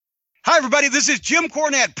Hi, everybody. This is Jim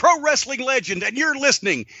Cornette, pro wrestling legend, and you're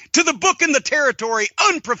listening to the Book in the Territory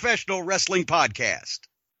Unprofessional Wrestling Podcast.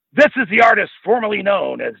 This is the artist formerly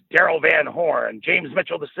known as Daryl Van Horn, James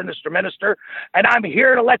Mitchell, the Sinister Minister, and I'm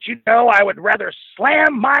here to let you know I would rather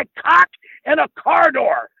slam my cock in a car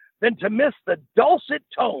door than to miss the dulcet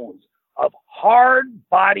tones of Hard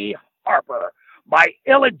Body Harper, my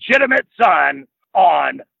illegitimate son,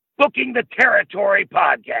 on Booking the Territory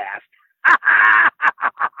podcast.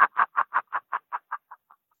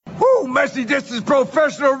 Woo, Messi, this is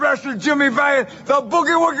professional wrestler Jimmy Valiant, the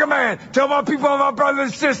Boogie Woogie Man. Tell my people and my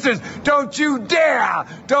brothers and sisters, don't you dare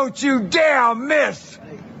miss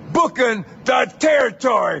Booking the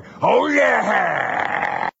Territory. Oh,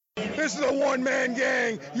 yeah. This is a one-man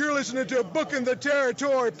gang. You're listening to Booking the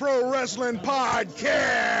Territory Pro Wrestling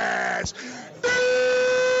Podcast.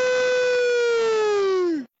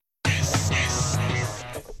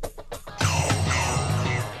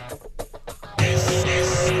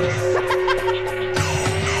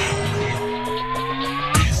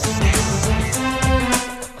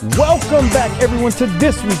 Welcome back, everyone, to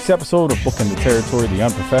this week's episode of Booking the Territory, the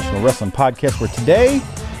Unprofessional Wrestling Podcast, where today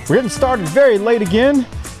we're getting started very late again.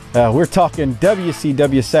 We're talking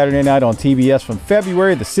WCW Saturday Night on TBS from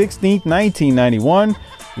February the 16th, 1991.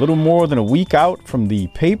 A little more than a week out from the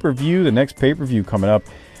pay-per-view, the next pay-per-view coming up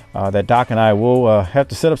that Doc and I will have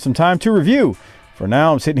to set up some time to review. For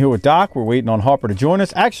now, I'm sitting here with Doc. We're waiting on Harper to join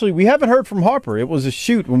us. Actually, we haven't heard from Harper. It was a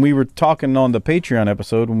shoot when we were talking on the Patreon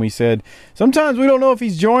episode when we said, sometimes we don't know if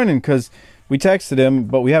he's joining because we texted him,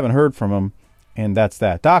 but we haven't heard from him. And that's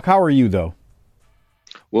that. Doc, how are you, though?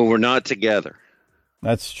 Well, we're not together.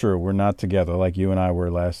 That's true. We're not together like you and I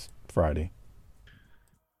were last Friday.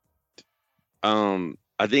 I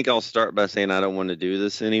think I'll start by saying I don't want to do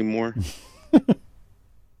this anymore.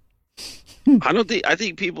 I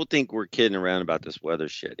think people think we're kidding around about this weather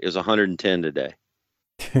shit. It was 110 today.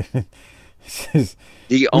 And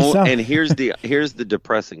here's the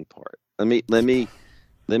depressing part. Let me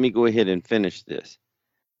go ahead and finish this.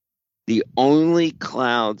 The only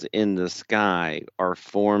clouds in the sky are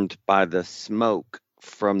formed by the smoke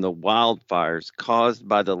from the wildfires caused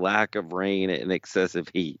by the lack of rain and excessive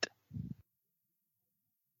heat.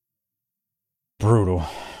 Brutal.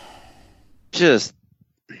 Just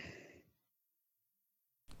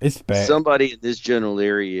it's bad. Somebody in this general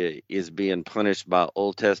area is being punished by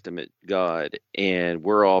Old Testament God, and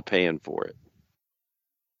we're all paying for it.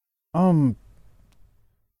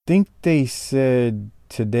 Think they said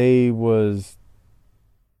today was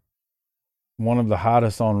one of the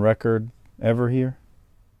hottest on record ever here.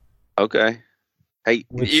 Okay. Hey,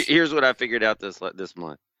 here's what I figured out this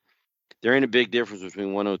month. There ain't a big difference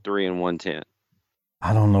between 103 and 110.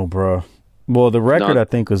 I don't know, bro. Well, the record I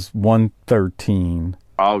think was 113.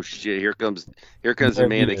 Oh shit! Here comes a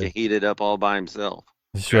man that can heat it up all by himself.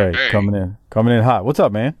 That's right. Hey. Coming in hot. What's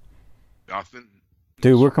up, man? Nothing.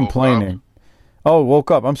 Dude, we're complaining. Oh,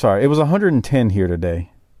 woke up. I'm sorry. It was 110 here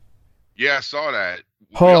today. Yeah, I saw that.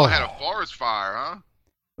 We all had a forest fire,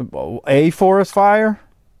 huh? A forest fire?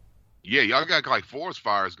 Yeah, y'all got like forest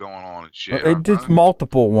fires going on and shit. It's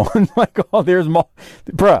multiple ones. There's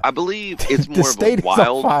bruh. I believe it's more of a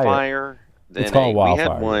wildfire than it's called wildfire.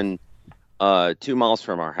 We had one 2 miles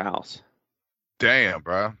from our house. Damn,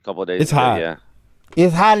 bro. A couple of days it's ago, hot. Yeah.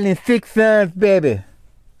 It's hotter than 6 suns, baby.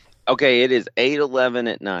 Okay, it is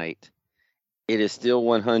 8:11 at night. It is still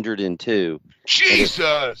 102.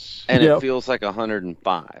 Jesus! And it feels like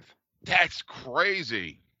 105. That's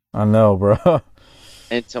crazy. I know, bro.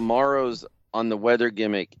 And tomorrow's on the weather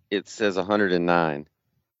gimmick, it says 109.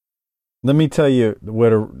 Let me tell you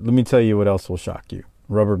what else will shock you.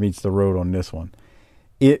 Rubber meets the road on this one.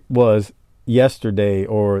 It was yesterday,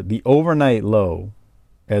 or the overnight low,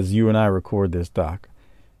 as you and I record this, Doc.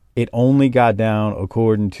 It only got down,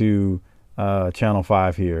 according to Channel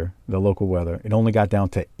 5 here, the local weather, it only got down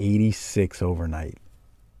to 86 overnight.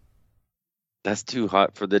 That's too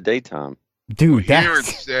hot for the daytime. Dude, well, here it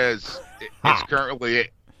says it's currently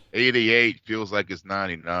 88, feels like it's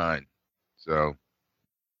 99. So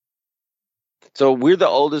we're the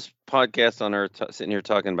oldest podcast on earth sitting here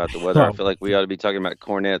talking about the weather. I feel like we ought to be talking about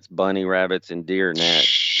cornets, bunny rabbits, and deer and that.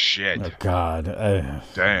 Shit. Oh, God. Damn.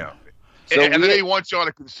 So and then he wants y'all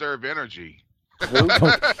to conserve energy.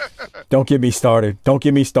 Don't get me started.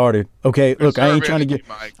 Okay, look, I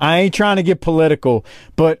ain't trying to get political,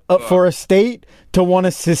 but for a state to want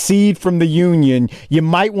to secede from the union, you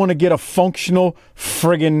might want to get a functional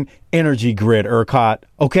friggin' energy grid, ERCOT.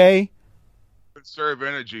 Okay? Conserve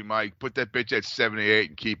energy, Mike. Put that bitch at 78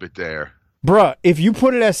 and keep it there. Bruh, if you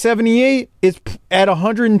put it at 78, it's at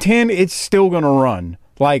 110, it's still gonna run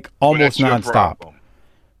like almost nonstop.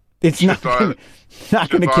 It's not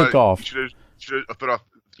gonna kick off. You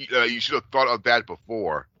should have thought of that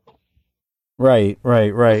before. Right.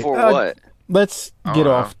 For what? Let's get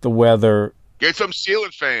off the weather. Get some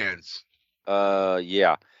Steelers fans.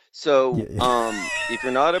 Yeah. So, if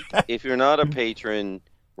you're not a patron,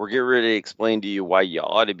 we're getting ready to explain to you why you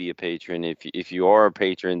ought to be a patron. If you are a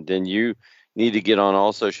patron, then you need to get on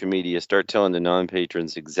all social media, start telling the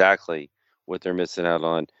non-patrons exactly what they're missing out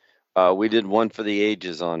on. We did one for the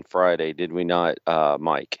ages on Friday, did we not,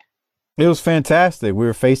 Mike? It was fantastic. We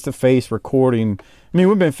were face-to-face recording. I mean,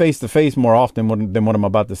 we've been face-to-face more often than what I'm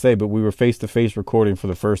about to say, but we were face-to-face recording for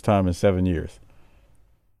the first time in 7 years.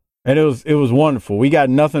 And it was wonderful. We got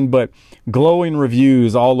nothing but glowing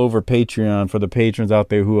reviews all over Patreon for the patrons out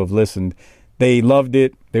there who have listened. They loved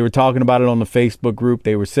it. They were talking about it on the Facebook group.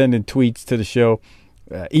 They were sending tweets to the show,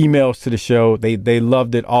 emails to the show. They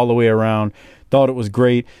loved it all the way around. Thought it was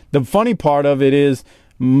great. The funny part of it is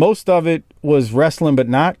most of it was wrestling, but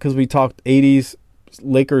not, because we talked 80s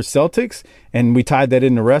Lakers Celtics, and we tied that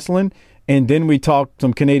into wrestling. And then we talked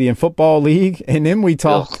some Canadian Football League, and then we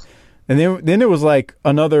talked... And then it was like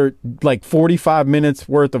another 45 minutes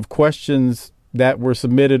worth of questions that were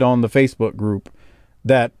submitted on the Facebook group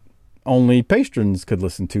that only patrons could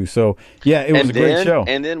listen to. So, yeah, it was a great show.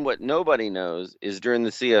 And then what nobody knows is during the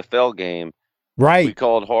CFL game, right, we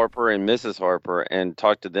called Harper and Mrs. Harper and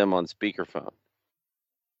talked to them on speakerphone.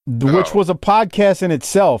 Which was a podcast in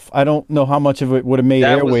itself. I don't know how much of it would have made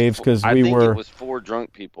airwaves because I think it was 4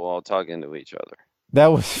 drunk people all talking to each other. That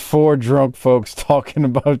was 4 drunk folks talking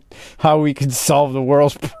about how we could solve the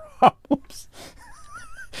world's problems.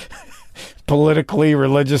 Politically,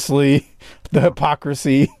 religiously, the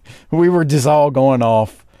hypocrisy. We were just all going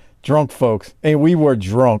off. Drunk folks. And we were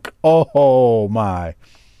drunk. Oh, my.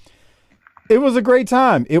 It was a great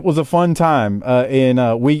time. It was a fun time. I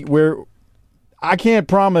can't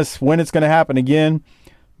promise when it's going to happen again,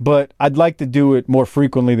 but I'd like to do it more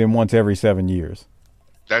frequently than once every 7 years.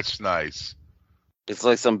 That's nice. It's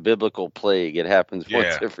like some biblical plague. It happens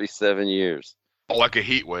once every 7 years. Like a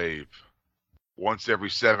heat wave. Once every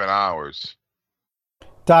 7 hours.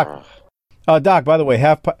 Doc, by the way,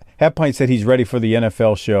 Half Pint said he's ready for the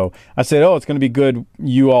NFL show. I said, it's going to be good,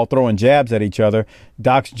 you all throwing jabs at each other.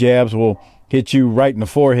 Doc's jabs will hit you right in the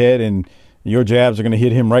forehead, and your jabs are going to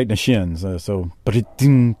hit him right in the shins. That'll be a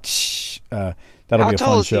fun show. How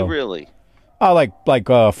tall is he really? Like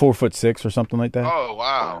 4'6" or something like that. Oh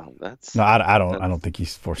wow! I don't think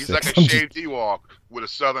he's 4'6". He's like a shaved Ewok with a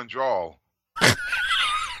southern drawl.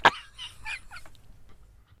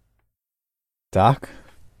 Doc,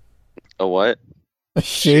 a what? A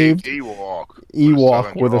shaved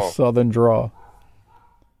Ewok with a southern drawl.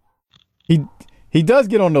 He does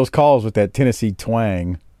get on those calls with that Tennessee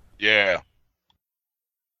twang. Yeah.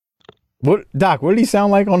 Doc? What did he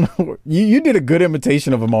sound like on? You did a good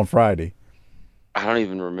imitation of him on Friday. I don't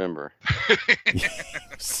even remember.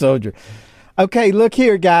 Soldier. Okay, look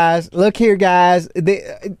here, guys. The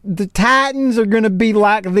Titans are going to be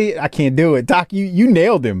like I can't do it. Doc, you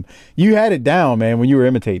nailed him. You had it down, man, when you were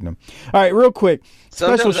imitating him. All right, real quick.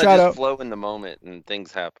 Special shout out. Flow in the moment and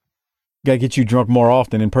things happen. Got to get you drunk more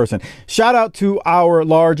often in person. Shout out to our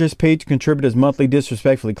largest page contributors monthly,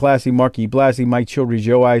 Disrespectfully Classy, Marky Blassie, Mike Childry,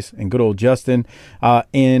 Joe Ice, and good old Justin.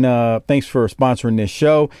 And thanks for sponsoring this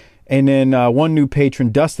show. And then one new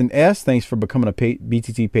patron, Dustin S. Thanks for becoming a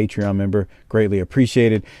BTT Patreon member. Greatly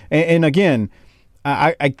appreciated. And again,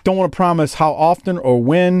 I don't want to promise how often or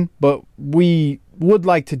when, but we would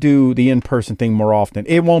like to do the in-person thing more often.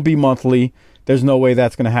 It won't be monthly. There's no way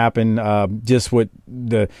that's going to happen. Just with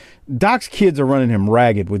Doc's kids are running him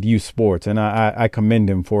ragged with youth sports, and I commend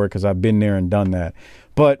him for it because I've been there and done that.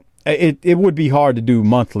 But it would be hard to do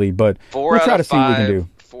monthly, but we'll try to see what we can do.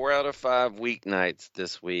 4 out of 5 weeknights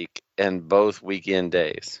this week and both weekend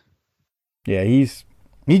days. Yeah, he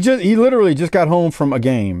literally just got home from a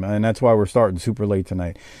game, and that's why we're starting super late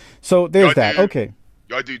tonight. So there's that. Okay.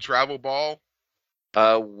 Y'all do travel ball?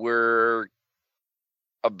 We're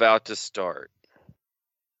about to start.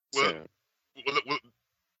 Well,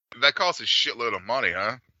 that costs a shitload of money,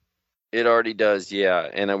 huh? It already does, yeah.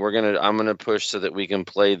 And I'm gonna push so that we can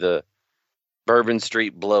play the Bourbon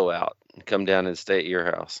Street Blowout. Come down and stay at your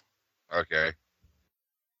house. Okay.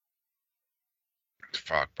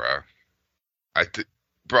 Fuck, bro.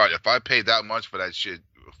 Bro, if I paid that much for that shit,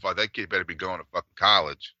 fuck, that kid better be going to fucking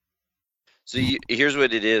college. So here's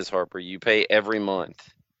what it is, Harper. You pay every month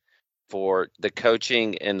for the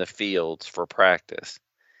coaching and the fields for practice.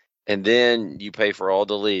 And then you pay for all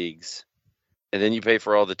the leagues. And then you pay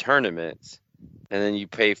for all the tournaments. And then you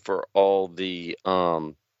pay for all the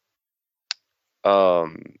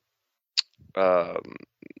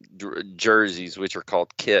jerseys, which are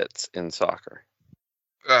called kits in soccer.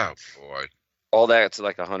 Oh boy. All that's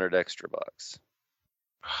like $100 extra.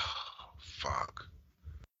 Oh, fuck.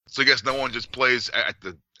 So I guess no one just plays at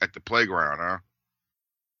the playground,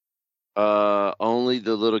 huh? Only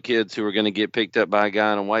the little kids who are going to get picked up by a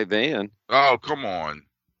guy in a white van. Oh, come on.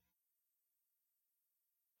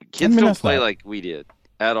 Kids don't play like we did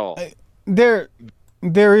at all. There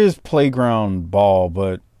is playground ball,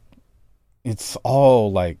 but it's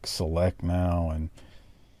all like select now, and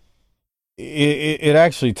it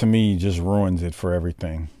actually, to me, just ruins it for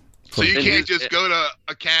everything. So you can't just go to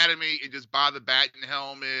academy and just buy the bat and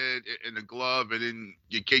helmet and the glove, and then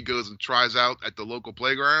your kid goes and tries out at the local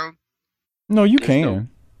playground? No, you can.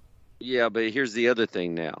 Yeah, but here's the other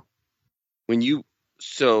thing now. You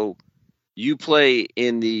play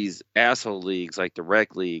in these asshole leagues like the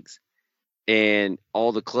rec leagues, and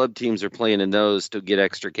all the club teams are playing in those to get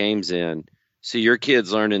extra games in. So your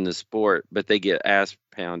kids learn in the sport, but they get ass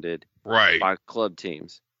pounded by club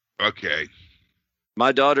teams. Okay.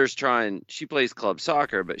 My daughter's she plays club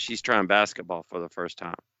soccer, but she's trying basketball for the first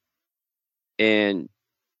time. And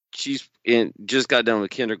just got done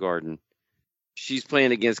with kindergarten. She's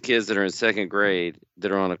playing against kids that are in second grade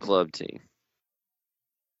that are on a club team.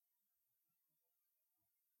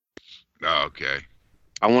 Okay.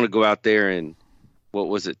 I want to go out there and, what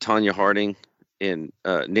was it, Tanya Harding and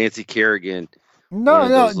Nancy Kerrigan,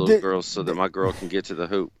 those little girls, so that my girl can get to the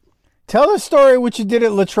hoop. Tell the story what you did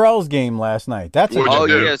at Latrell's game last night. That's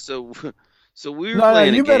yeah. So we were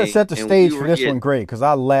playing. You better set the stage for this one, great, because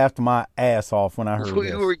I laughed my ass off when I heard this.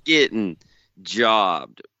 We were getting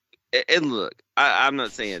jobbed, and look, I'm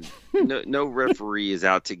not saying no referee is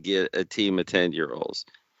out to get a team of 10-year-olds,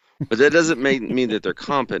 but that doesn't mean that they're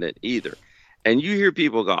competent either. And you hear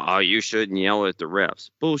people go, "Oh, you shouldn't yell at the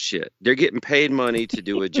refs." Bullshit. They're getting paid money to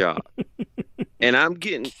do a job. And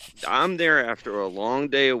I'm there after a long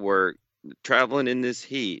day of work, traveling in this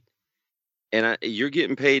heat, and you're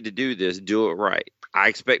getting paid to do this. Do it right. I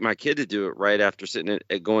expect my kid to do it right after sitting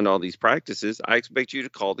at going to all these practices. I expect you to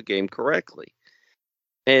call the game correctly.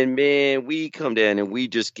 And man, we come down and we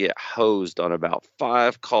just get hosed on about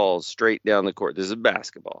 5 calls straight down the court. This is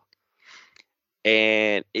basketball.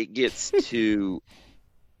 And it gets to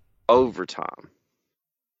overtime.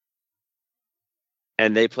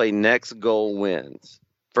 And they play next goal wins.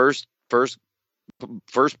 First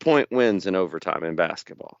point wins in overtime in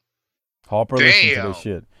basketball. Hopper, listen to this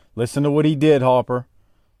shit. Listen to what he did, Hopper.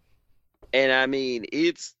 And I mean,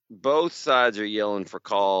 it's both sides are yelling for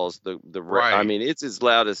calls. Right. I mean, it's as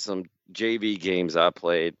loud as some JV games I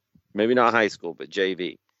played. Maybe not high school, but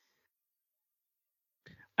JV.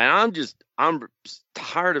 And I'm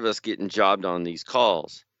tired of us getting jobbed on these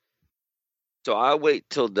calls. So I wait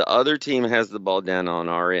till the other team has the ball down on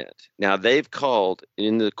our end. Now, they've called,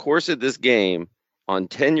 in the course of this game, on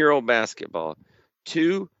 10-year-old basketball,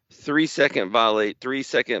 2 3-second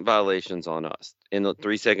violations on us in the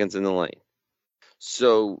 3 seconds in the lane.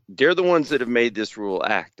 So they're the ones that have made this rule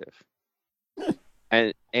active.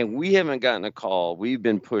 And we haven't gotten a call. We've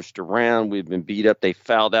been pushed around. We've been beat up. They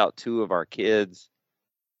fouled out 2 of our kids.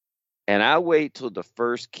 And I wait till the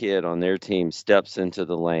first kid on their team steps into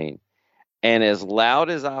the lane. And as loud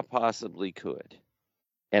as I possibly could,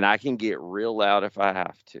 and I can get real loud if I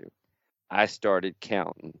have to, I started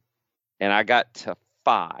counting. And I got to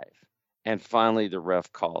 5. And finally the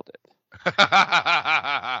ref called it.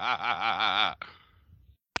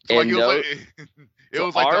 It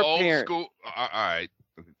was like the old school. All right.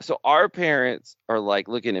 So our parents are like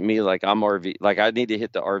looking at me like I'm RV, like I need to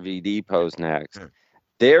hit the RVD pose next.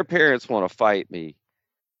 Their parents want to fight me,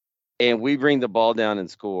 and we bring the ball down and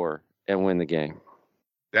score and win the game.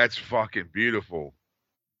 That's fucking beautiful.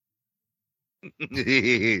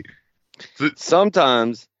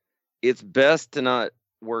 Sometimes it's best to not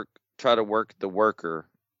try to work the worker.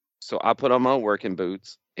 So I put on my working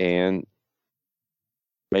boots and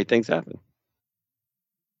made things happen.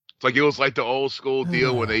 It's like it was like the old school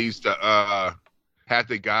deal when they used to have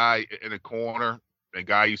the guy in a corner. The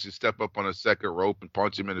guy used to step up on a second rope and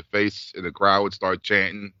punch him in the face, and the crowd would start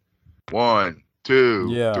chanting 1,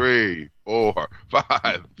 2, 3, 4,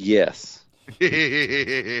 5. Yes.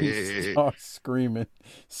 He starts screaming,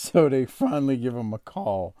 so they finally give him a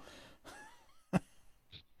call.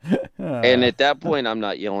 And at that point, I'm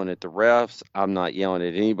not yelling at the refs. I'm not yelling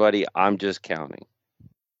at anybody. I'm just counting.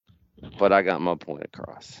 But I got my point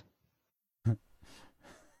across.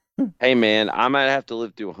 Hey, man, I might have to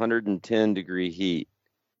live through 110-degree heat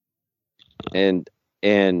and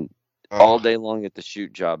all day long at the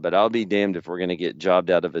shoot job, but I'll be damned if we're going to get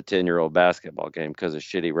jobbed out of a 10-year-old basketball game because of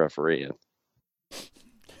shitty refereeing.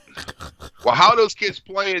 Well, how are those kids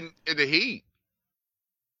playing in the heat?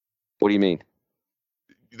 What do you mean?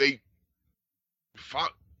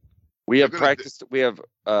 We have practiced. We have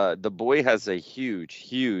the boy has a huge,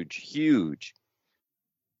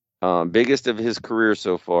 biggest of his career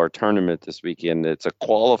so far tournament this weekend. It's a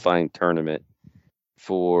qualifying tournament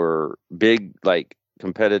for big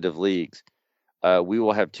competitive leagues. We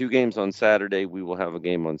will have 2 games on Saturday. We will have a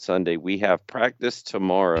game on Sunday. We have practice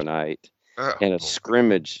tomorrow night and a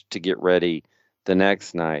scrimmage to get ready the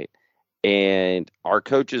next night. And our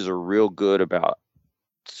coaches are real good about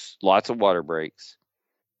lots of water breaks,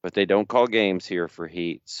 but they don't call games here for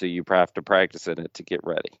heat. So you have to practice in it to get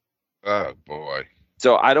ready. Oh, boy.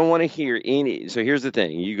 So I don't want to hear any. So here's the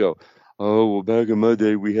thing. You go, oh, well, back in my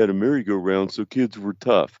day, we had a merry-go-round, so kids were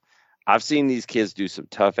tough. I've seen these kids do some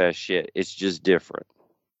tough-ass shit. It's just different.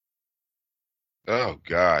 Oh,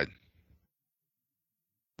 God.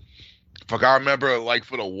 Fuck, I remember,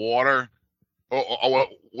 for the water.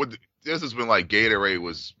 This has been Gatorade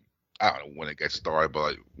was, I don't know when it got started,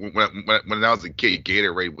 but when I was a kid,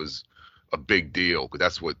 Gatorade was a big deal because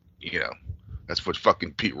that's what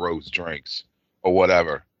fucking Pete Rose drinks or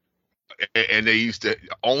whatever. And they used to,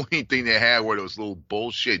 the only thing they had were those little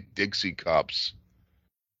bullshit Dixie cups.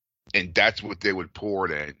 And that's what they would pour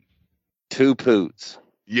it in. 2 poots.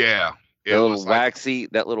 Yeah. That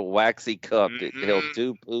little waxy cup that held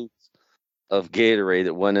 2 poots of Gatorade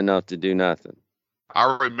that wasn't enough to do nothing.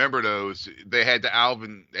 I remember those. They had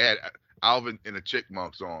Alvin and the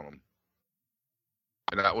Chickmunks on them.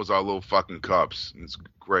 And that was our little fucking cups. It's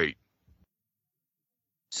great.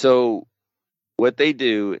 So what they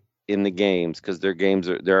do in the games, because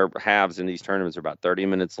their halves in these tournaments are about 30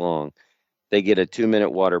 minutes long, they get a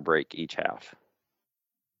 2-minute water break each half.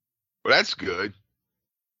 Well, that's good.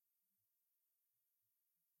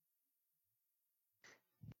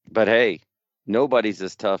 But hey, nobody's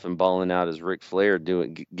as tough and balling out as Ric Flair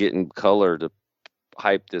getting color to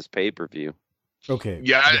hype this pay-per-view. Okay.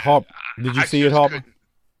 Yeah. Did you see it, Hopper?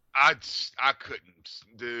 I couldn't.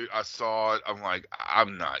 Dude, I saw it. I'm like,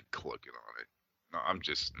 I'm not clicking on it. No, I'm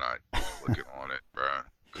just not clicking on it, bro.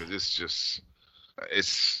 Because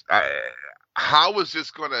how is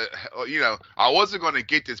this going to, I wasn't going to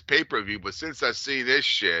get this pay-per-view, but since I see this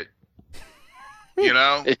shit,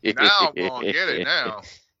 now I'm going to get it now.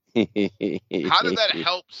 How did that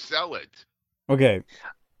help sell it? Okay.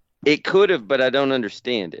 It could have, but I don't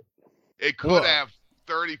understand it. It could have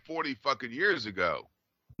 30, 40 fucking years ago.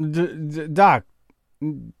 Doc,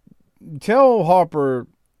 tell Harper,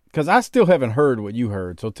 because I still haven't heard what you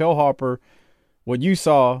heard. So tell Harper what you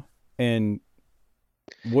saw and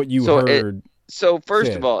what you heard.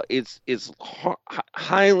 First of all, it's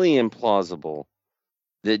highly implausible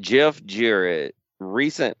that Jeff Jarrett,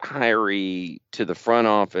 recent hiree to the front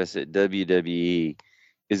office at WWE,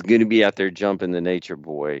 is going to be out there jumping the Nature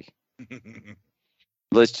Boy.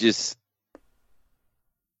 There's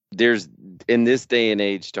in this day and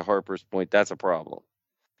age, to Harper's point, that's a problem.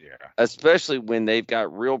 Yeah. Especially when they've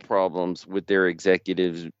got real problems with their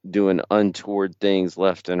executives doing untoward things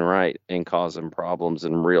left and right and causing problems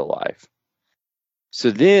in real life.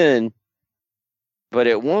 But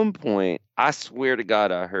at one point, I swear to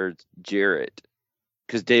God, I heard Jarrett,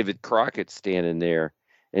 because David Crockett's standing there,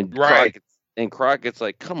 and right. Crockett's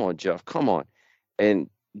like, "Come on, Jeff, come on," and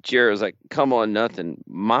Jarrett was like, "Come on, nothing.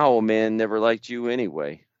 My old man never liked you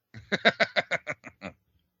anyway."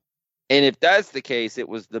 And if that's the case, it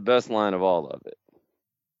was the best line of all of it.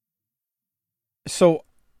 So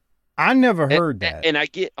I never heard that. And I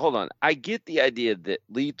get the idea that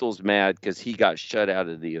Lethal's mad because he got shut out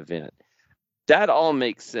of the event. That all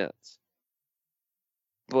makes sense.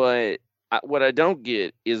 But what I don't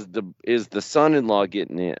get is the son-in-law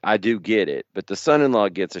getting in. I do get it, but the son-in-law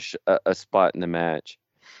gets a spot in the match.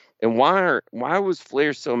 And why was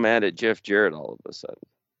Flair so mad at Jeff Jarrett all of a sudden?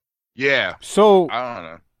 Yeah. So I don't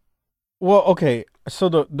know. Well, okay. So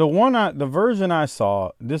the version I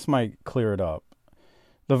saw, this might clear it up.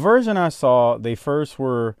 The version I saw, they first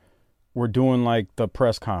were doing the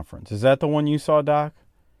press conference. Is that the one you saw, Doc?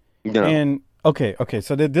 No. And okay.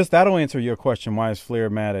 So that'll answer your question. Why is Flair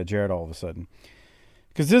mad at Jarrett all of a sudden?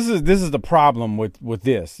 Because this is the problem with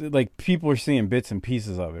this. People are seeing bits and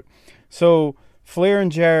pieces of it. So Flair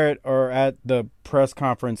and Jarrett are at the press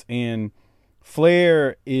conference, and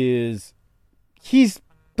Flair he's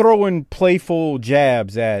throwing playful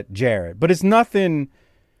jabs at Jarrett, but it's nothing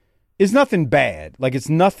bad. It's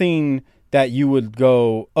nothing that you would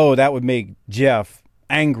go, oh, that would make Jeff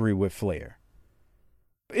angry with Flair.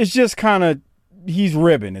 It's just kind of, he's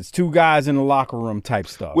ribbing. It's 2 guys in the locker room type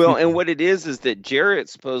stuff. Well, and what it is that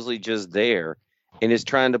Jarrett's supposedly just there and is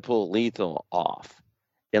trying to pull Lethal off.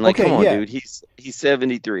 And like, Okay, come on, yeah. dude, he's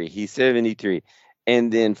 73. He's 73.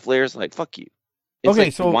 And then Flair's like, fuck you. It's Okay,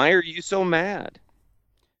 like, so- why are you so mad?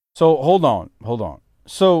 So hold on.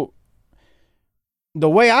 So the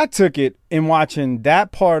way I took it in watching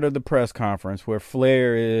that part of the press conference where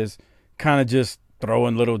Flair is kind of just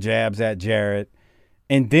throwing little jabs at Jarrett,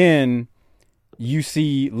 and then you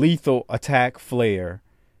see Lethal attack Flair,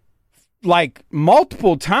 like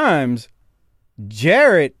multiple times,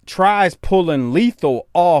 Jarrett tries pulling Lethal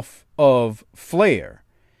off of Flair.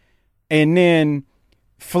 And then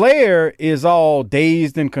Flair is all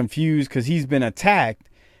dazed and confused because he's been attacked.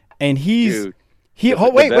 And Dude,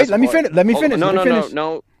 wait, best let me part- finish. Let me finish.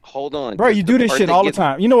 No. Hold on. Bro, you do this part shit that all the gets-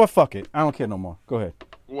 time. You know what? Fuck it. I don't care no more. Go ahead.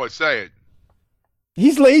 What? Say it.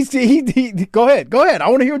 He's lazy. He go ahead. I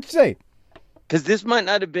want to hear what you say. Because this might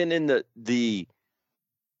not have been in the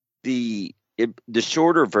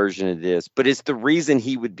shorter version of this, but it's the reason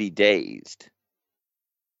he would be dazed.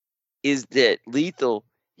 Is that Lethal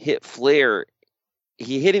hit Flair?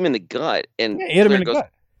 He hit him in the gut, and Yeah, hit him Flair in the goes, gut.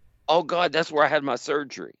 "Oh God, that's where I had my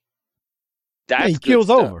surgery." Yeah, That's he good kills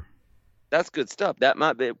stuff. over. That's good stuff. That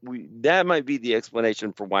might be the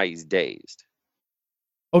explanation for why he's dazed.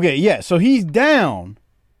 Okay, yeah. So he's down,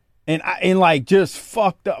 and like just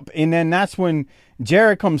fucked up, and then that's when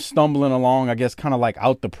Jarrett comes stumbling along. I guess kind of like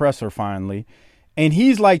out the presser finally, and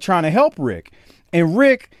he's like trying to help Rick, and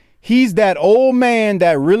Rick, he's that old man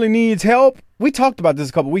that really needs help. We talked about this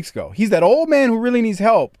a couple weeks ago. He's that old man who really needs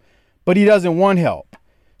help, but he doesn't want help.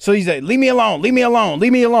 So he's like, leave me alone,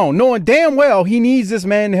 knowing damn well he needs this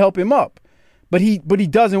man to help him up, but he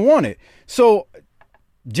doesn't want it. So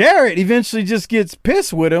Jarrett eventually just gets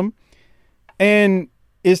pissed with him and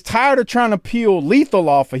is tired of trying to peel Lethal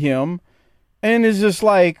off of him, and is just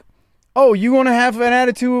like, oh, you want to have an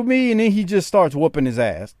attitude with me? And then he just starts whooping his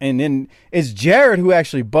ass. And then it's Jarrett who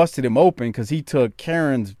actually busted him open because he took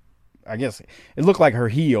Karen's, I guess it looked like her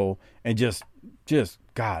heel, and just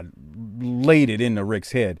God, laid it into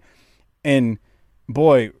Rick's head. And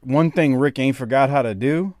boy, one thing Rick ain't forgot how to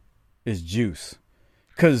do is juice.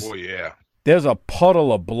 Because Oh yeah. there's a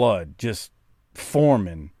puddle of blood just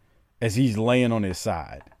forming as he's laying on his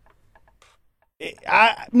side.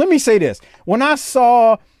 Let me say this. When I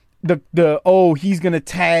saw he's going to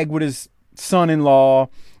tag with his son-in-law,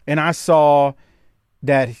 and I saw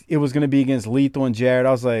that it was going to be against Lethal and Jarrett,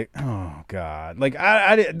 I was like, oh God. Like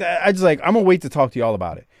I just like, I'm going to wait to talk to y'all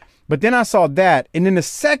about it. But then I saw that, and then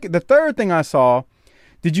the third thing I saw,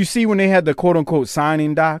 did you see when they had the quote unquote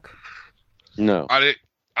signing, Doc? No. I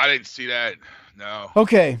didn't see that. No.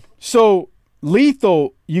 Okay, so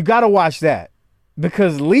Lethal, you got to watch that,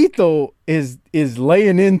 because Lethal is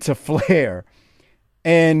laying into Flair,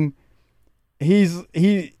 and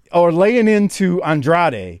laying into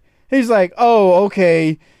Andrade. He's like, oh,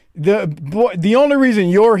 okay. The only reason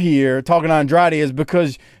you're here talking to Andrade is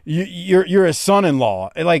because you're his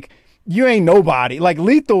son-in-law. Like, you ain't nobody. Like,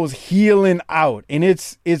 Lethal's healing out, and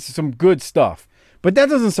it's some good stuff. But that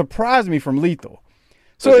doesn't surprise me from Lethal.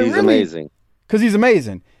 So He's amazing. Because he's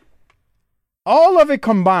amazing. All of it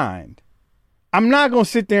combined, I'm not going to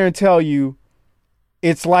sit there and tell you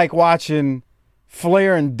it's like watching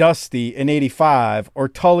Flair and Dusty in 85 or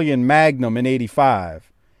Tully and Magnum in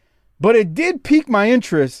 85. But it did pique my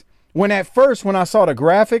interest when I saw the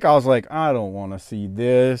graphic, I was like, I don't want to see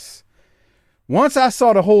this. Once I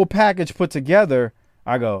saw the whole package put together,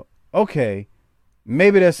 I go, okay,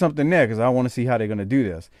 maybe there's something there, because I want to see how they're going to do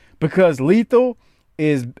this. Because Lethal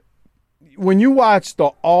is, when you watch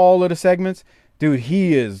all of the segments, dude,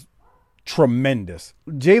 he is tremendous.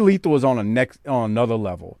 Jay Lethal is on another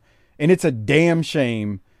level. And it's a damn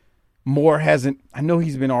shame Moore hasn't, I know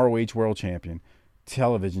he's been ROH World Champion,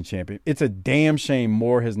 television champion. It's a damn shame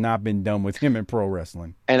more has not been done with him in pro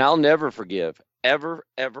wrestling. And I'll never forgive, ever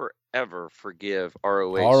forgive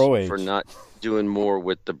ROH for not doing more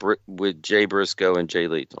with with Jay Briscoe and Jay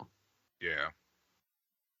Lethal. Yeah.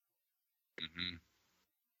 Mm-hmm.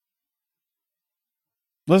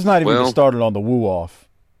 Let's not even get started on the woo off.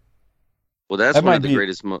 Well, that's That one might of the be-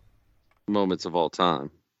 greatest moments of all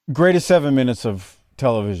time. Greatest 7 minutes of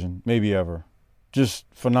television, maybe ever. Just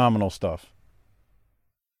phenomenal stuff.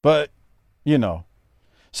 But, you know.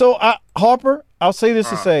 So, Harper, I'll say this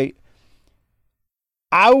to say,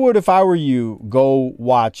 I would, if I were you, go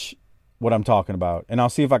watch what I'm talking about, and I'll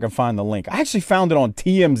see if I can find the link. I actually found it on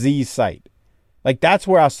TMZ's site. Like, that's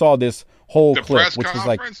where I saw this whole The clip, press which was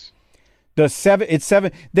conference? like it's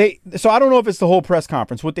 7. So I don't know if it's the whole press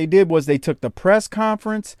conference. What they did was they took the press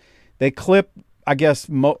conference, they clipped, I guess,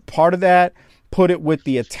 part of that, put it with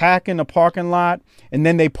the attack in the parking lot, and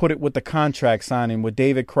then they put it with the contract signing with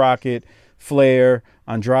David Crockett, Flair,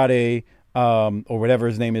 Andrade, or whatever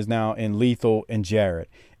his name is now, and Lethal and Jarrett.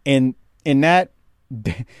 And in that,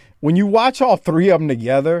 when you watch all three of them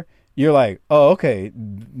together, you're like, oh, okay,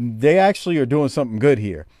 they actually are doing something good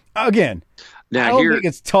here. Again, Now, I don't think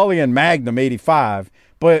it's Tully and Magnum 85,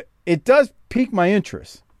 but it does pique my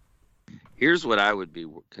interest. Here's what I would be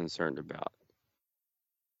concerned about.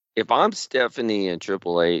 If I'm Stephanie and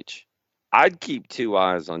Triple H, I'd keep two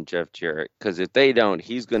eyes on Jeff Jarrett, because if they don't,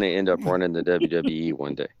 he's going to end up running the WWE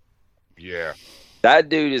one day. Yeah. That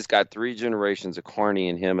dude has got 3 generations of carny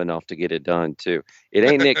in him enough to get it done, too. It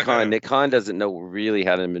ain't Nick Khan. Nick Khan doesn't know really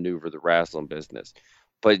how to maneuver the wrestling business.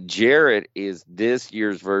 But Jarrett is this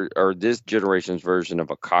generation's version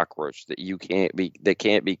of a cockroach that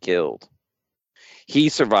can't be killed. He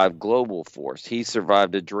survived Global Force. He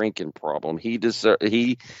survived a drinking problem. He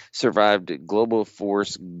survived Global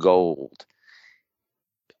Force Gold.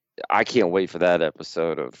 I can't wait for that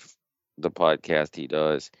episode of the podcast he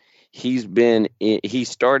does. He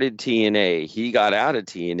started TNA. He got out of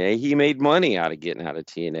TNA. He made money out of getting out of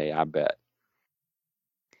TNA, I bet.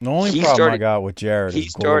 The only problem I got with Jarrett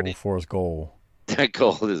is Global Force Gold. That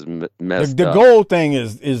gold is messed the up. gold thing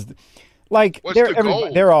is like What's the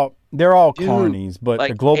gold? they're all Dude, carnies, but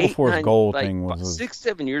like the Global Force Gold thing was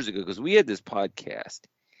 6-7 years ago, because we had this podcast.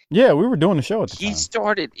 Yeah, we were doing the show at the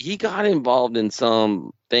time. He got involved in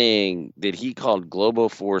something that he called Global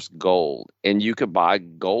Force Gold, and you could buy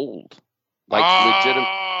gold. Legitimate.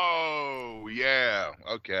 Oh, yeah.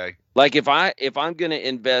 Okay. Like if I'm gonna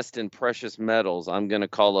invest in precious metals, I'm gonna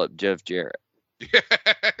call up Jeff Jarrett.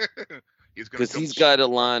 Because he's got a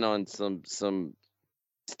line on some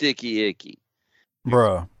sticky icky.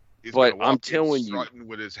 Bruh. But I'm telling you,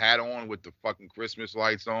 with his hat on with the fucking Christmas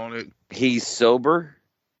lights on it. He's sober,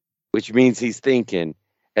 which means he's thinking,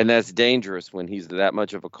 and that's dangerous when he's that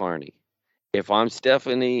much of a carny. If I'm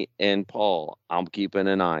Stephanie and Paul, I'm keeping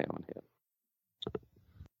an eye on him.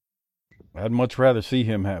 I'd much rather see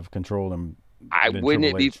him have control than wouldn't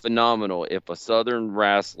it Triple be H. phenomenal if a Southern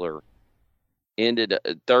wrestler ended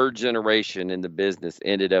a third generation in the business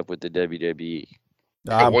ended up with the WWE?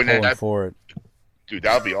 I'm pulling for it. Dude,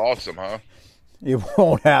 that would be awesome, huh? It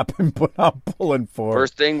won't happen, but I'm pulling for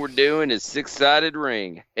First thing we're doing is 6-sided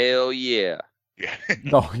ring. Hell yeah. Yeah.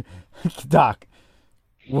 No, Doc,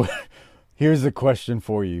 here's a question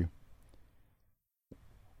for you.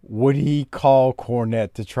 Would he call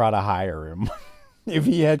Cornette to try to hire him if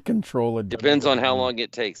he had control of Depends on how WWE? long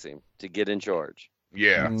it takes him to get in charge.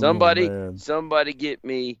 Yeah. Somebody get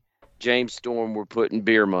me James Storm. We're putting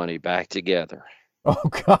beer money back together. Oh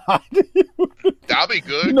God. That'll be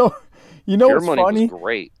good. You know Beer what's money funny? was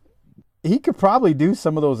great. He could probably do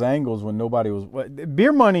some of those angles when nobody was.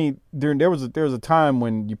 Beer money there was a time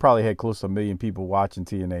when you probably had close to 1 million people watching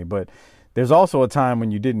TNA, but there's also a time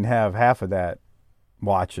when you didn't have half of that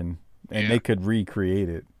watching, and they could recreate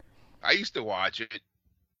it. I used to watch it.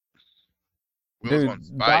 Dude, on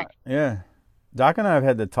Spike. Doc and I have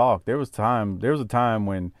had to talk. There was a time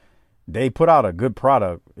when they put out a good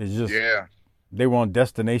product. It's just they were on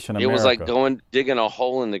Destination America. It was like digging a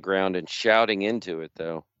hole in the ground and shouting into it,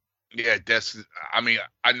 though. Yeah, I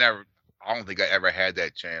don't think I ever had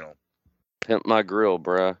that channel. Pimp My Grill,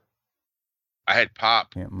 bruh. I had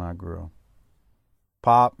Pop. Pimp My Grill.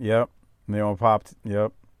 Pop, yep. They on Pop,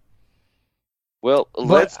 yep. Well,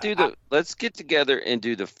 let's get together and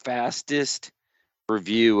do the fastest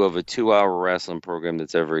review of a 2-hour wrestling program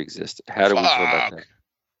that's ever existed. How do we feel about that?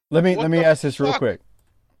 Let me ask this real quick.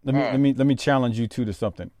 Let me challenge you two to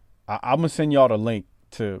something. I'm gonna send y'all the link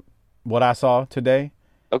to what I saw today.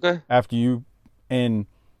 Okay. After you, and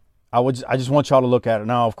I just want y'all to look at it.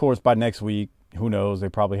 Now, of course, by next week, who knows? They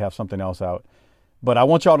probably have something else out. But I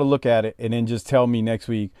want y'all to look at it and then just tell me next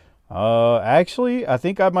week. Actually, I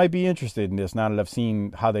think I might be interested in this now that I've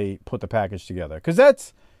seen how they put the package together. Because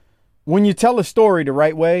that's when you tell a story the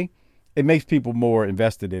right way, it makes people more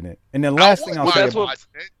invested in it. And the last thing I'll say,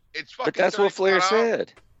 but that's what Flair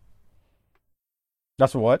said.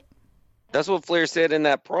 That's what. That's what Flair said in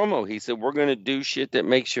that promo. He said, we're going to do shit that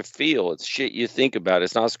makes you feel. It's shit you think about.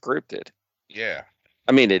 It's not scripted. Yeah.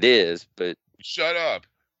 I mean, it is, but... Shut up.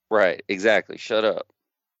 Right, exactly. Shut up.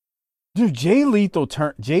 Dude, Jay Lethal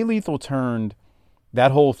turned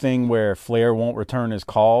that whole thing where Flair won't return his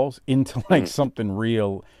calls into like something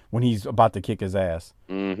real when he's about to kick his ass.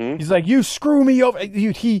 Mm-hmm. He's like, you screw me over.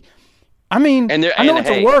 Dude, I know it's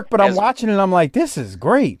a work, but I'm watching it and I'm like, this is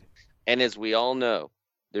great. And as we all know,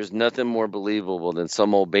 there's nothing more believable than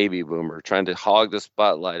some old baby boomer trying to hog the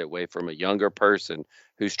spotlight away from a younger person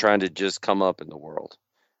who's trying to just come up in the world.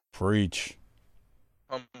 Preach.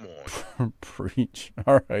 Come on. Preach.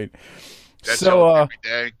 All right. That's so, every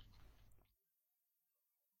day.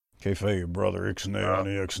 Kayfabe, brother, Ixnay on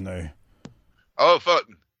the Ixnay. Oh, fuck.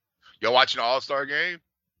 Y'all watching the All-Star game?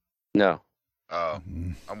 No. Oh,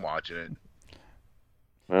 I'm watching it.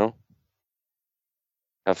 Well,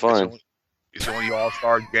 have fun. It's the only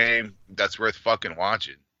All-Star game that's worth fucking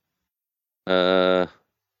watching. I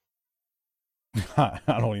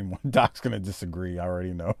don't even. Doc's gonna disagree. I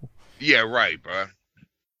already know. Yeah, right, bro.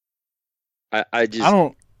 I just. I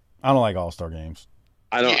don't like All-Star games.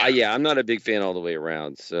 I'm not a big fan all the way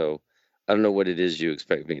around. So I don't know what it is you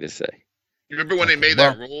expect me to say. You remember when they made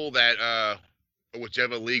that rule that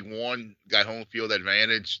whichever league won got home field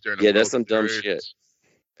advantage during the World that's some dumb Series? shit.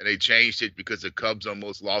 And they changed it because the Cubs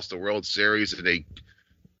almost lost the World Series and they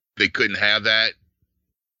couldn't have that.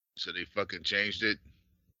 So they fucking changed it.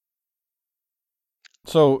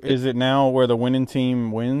 So is it now where the winning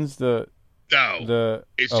team wins No.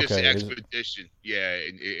 It's just an okay, expedition. Yeah.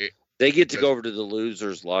 They get to go over to the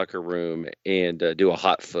losers' locker room and do a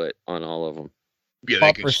hot foot on all of them. Yeah,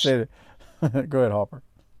 Hopper said it. Go ahead, Hopper.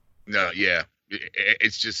 No, yeah.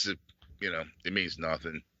 It's just, it means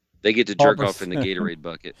nothing. They get to jerk off in the Gatorade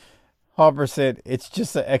bucket. Hopper said, it's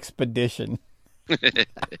just an expedition.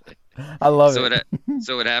 I love it.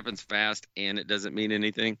 So it happens fast and it doesn't mean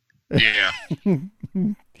anything? Yeah.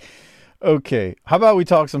 Okay. How about we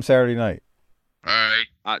talk some Saturday night? All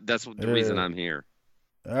right. That's the reason I'm here.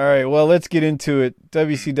 All right. Well, let's get into it.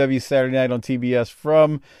 WCW Saturday Night on TBS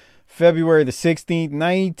from February the 16th,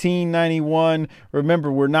 1991.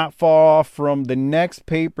 Remember, we're not far off from the next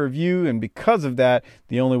pay-per-view, and because of that,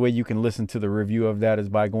 the only way you can listen to the review of that is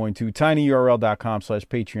by going to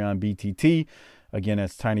tinyurl.com/PatreonBTT. Again,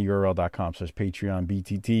 that's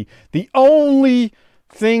tinyurl.com/PatreonBTT. The only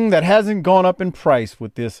thing that hasn't gone up in price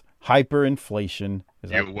with this hyperinflation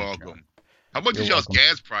is You're welcome. How much is y'all's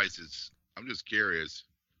gas prices? I'm just curious.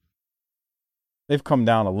 They've come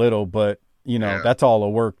down a little, but that's all a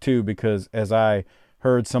work too, because as I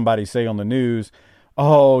heard somebody say on the news,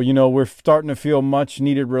 we're starting to feel much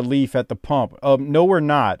needed relief at the pump. No, we're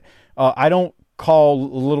not. I don't call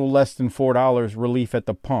a little less than $4 relief at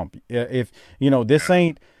the pump. If this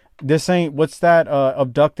ain't what's that,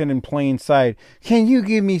 abducting in plain sight. Can you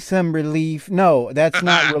give me some relief? No, that's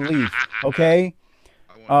not relief. Okay.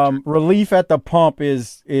 Relief at the pump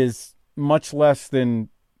is much less than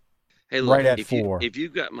look, right at $4. If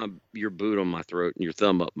you've got your boot on my throat and your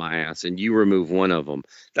thumb up my ass and you remove one of them,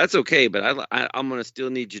 that's okay. But I'm going to still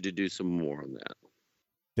need you to do some more on that.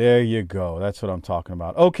 There you go. That's what I'm talking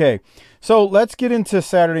about. Okay, so let's get into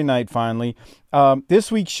Saturday night finally.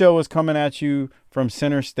 This week's show is coming at you from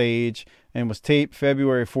Center Stage and was taped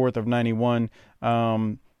February 4th of 91.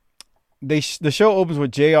 The show opens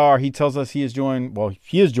with JR. He tells us he is joined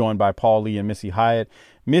by Paul Lee and Missy Hyatt.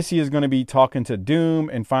 Missy is going to be talking to Doom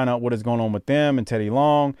and find out what is going on with them and Teddy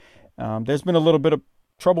Long. There's been a little bit of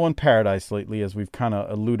trouble in paradise lately, as we've kind of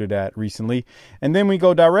alluded at recently. And then we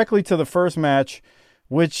go directly to the first match,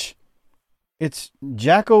 which it's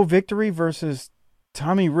Jacko Victory versus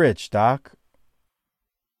Tommy Rich, Doc.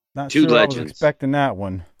 Not Two sure legends. I was expecting that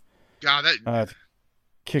one. God, that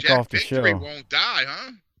kick Jack off the Victory show. won't die,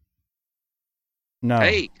 huh? No.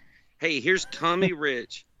 Hey, here's Tommy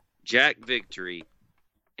Rich, Jack Victory,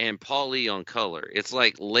 and Paulie on color. It's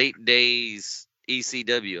like late days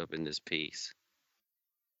ECW up in this piece.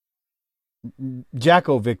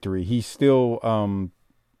 Jacko Victory. He's still,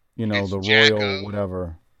 It's the Jacko. Royal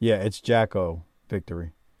whatever. Yeah, it's Jacko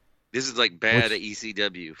Victory. This is like bad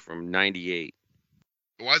ECW from '98.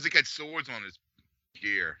 Why does he got swords on his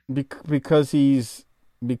gear? Because he's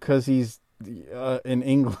an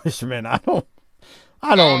Englishman. I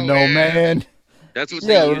don't know, man. That's what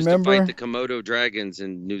they used remember? to fight the Komodo dragons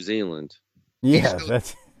in New Zealand. Yeah,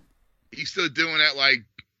 He's still doing that, like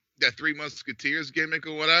that Three Musketeers gimmick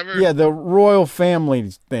or whatever. Yeah, the royal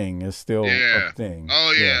family thing is still a thing.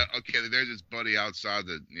 Oh yeah. Okay, there's his buddy outside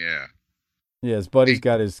the Yeah, his buddy's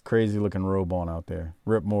got his crazy looking robe on out there.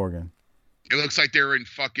 Rip Morgan. It looks like they're in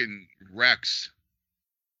fucking Rex.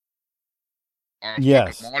 Or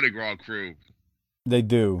Yes. fucking Mardi Gras crew. They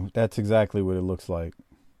do. That's exactly what it looks like.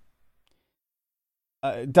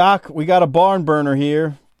 Doc, we got a barn burner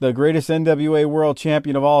here. The greatest NWA world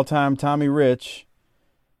champion of all time, Tommy Rich,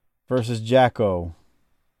 versus Jacko.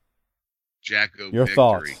 Jacko Your Victory.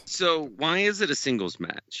 thoughts? So why is it a singles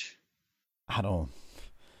match? I don't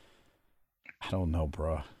know,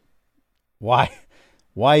 bro. Why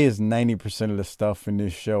is 90% of the stuff in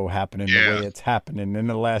this show happening the way it's happening in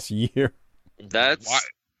the last year?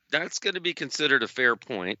 That's going to be considered a fair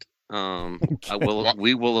point.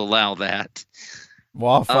 We will allow that.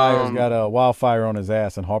 Wildfire's got a wildfire on his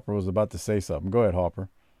ass, and Harper was about to say something. Go ahead, Harper.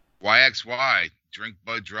 YXY, drink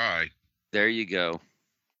Bud Dry. There you go.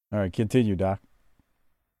 All right, continue, Doc.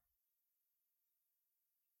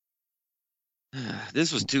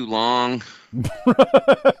 This was too long.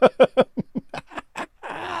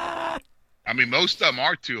 I mean, most of them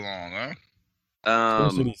are too long, huh?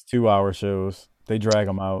 Most of these 2-hour shows, they drag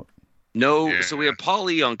them out. No, Yeah. so we have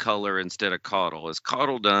Paulie on color instead of Caudle. Is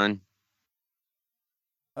Caudle done?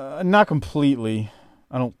 Not completely,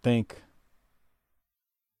 I don't think.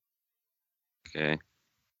 Okay.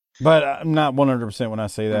 But I'm not 100% when I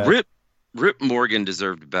say that. Rip Morgan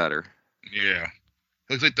deserved better. Yeah.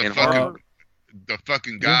 Looks like And Harper? the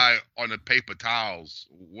fucking guy on the paper towels.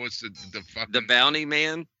 What's the fucking The Bounty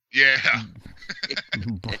Man? Yeah.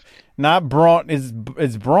 Not Braun. It's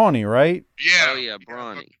Brawny, right? Yeah. Oh, yeah,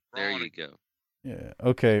 Brawny. There you go. Yeah.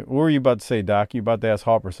 Okay. What were you about to say, Doc? You about to ask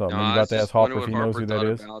Harper something? No, You I about was to just ask Harper wondering if he what knows who that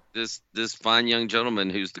Harper is? thought about this fine young gentleman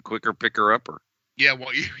who's the quicker picker-upper. Yeah,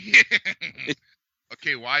 well, yeah.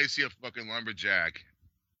 Okay, why is he a fucking lumberjack?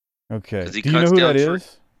 Okay. 'Cause he Do you know cuts who down that tre-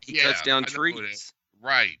 is? He Yeah, cuts down I know who it trees. is.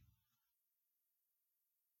 Right.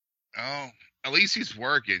 Oh, at least he's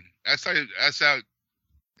working. That's how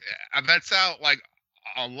like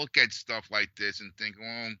I'll look at stuff like this and think,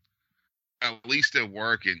 well, at least they're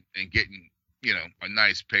working and getting, a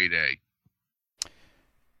nice payday.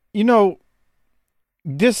 You know,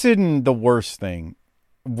 this isn't the worst thing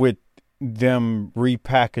with them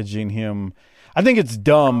repackaging him. I think it's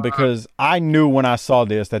dumb because I knew when I saw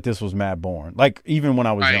this that this was Matt Bourne, like even when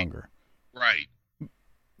I was Right. younger. Right.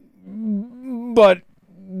 But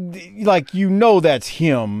like that's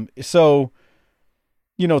him. So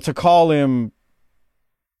to call him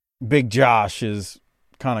Big Josh is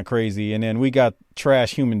kind of crazy. And then we got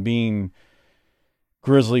trash human being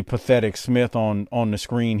Grizzly Pathetic Smith on the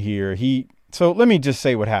screen here. So let me just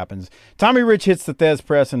say what happens. Tommy Rich hits the Thez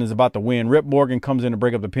press and is about to win. Rip Morgan comes in to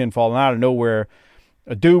break up the pinfall, and out of nowhere,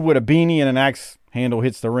 a dude with a beanie and an axe handle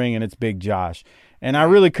hits the ring, and it's Big Josh. And I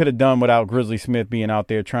really could have done without Grizzly Smith being out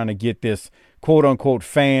there trying to get this quote-unquote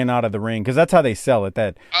fan out of the ring, because that's how they sell it,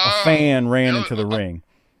 that a fan ran into the ring.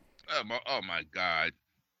 Oh, my God.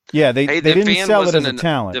 Yeah, they didn't sell it as a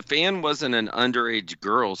talent. The fan wasn't an underage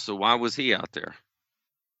girl, so why was he out there?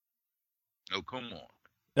 Oh, come on.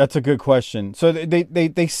 That's a good question. So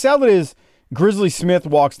they sell it as Grizzly Smith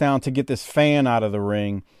walks down to get this fan out of the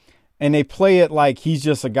ring, and they play it like he's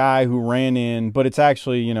just a guy who ran in, but it's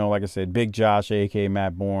actually, like I said, Big Josh, a.k.a.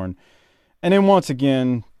 Matt Bourne. And then once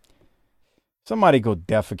again, somebody go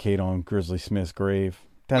defecate on Grizzly Smith's grave.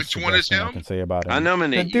 That's Which the one best is thing I him? can say about him. I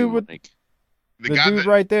nominate The dude you. with- Mike. The dude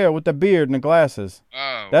right there with the beard and the glasses.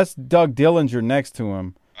 Oh. That's Doug Dillinger next to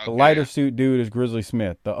him. The Okay. lighter suit dude is Grizzly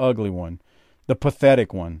Smith, the ugly one, the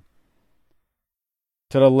pathetic one.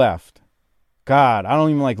 To the left. God, I don't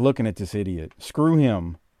even like looking at this idiot. Screw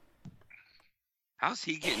him. How's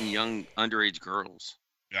he getting young underage girls?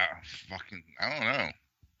 Yeah, I don't know.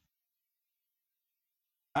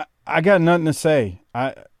 I got nothing to say.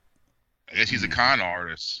 I guess he's a con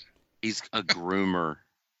artist. He's a groomer.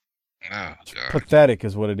 Oh, God. Pathetic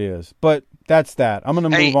is what it is. But that's that. I'm going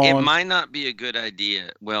to move It on. might not be a good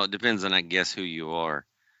idea. Well, it depends on, I guess, who you are.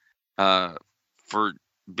 For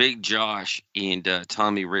Big Josh and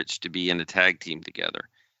Tommy Rich to be in a tag team together.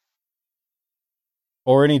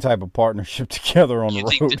 Or any type of partnership together on You the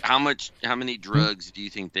think road. how many drugs do you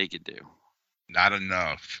think they could do? Not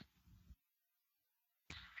enough.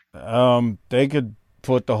 They could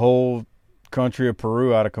put the whole country of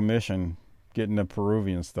Peru out of commission, getting the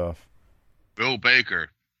Peruvian stuff. Bill Baker.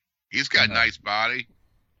 He's got a nice body.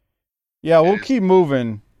 Yeah, we'll Yes. keep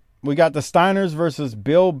moving. We got the Steiners versus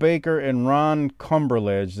Bill Baker and Ron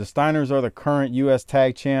Cumberledge. The Steiners are the current U.S.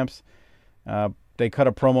 tag champs. They cut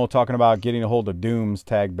a promo talking about getting a hold of Doom's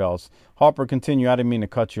tag belts. Harper, continue. I didn't mean to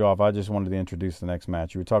cut you off. I just wanted to introduce the next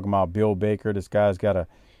match. You were talking about Bill Baker. This guy's got a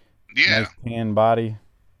Yeah. nice tan body.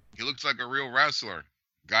 He looks like a real wrestler.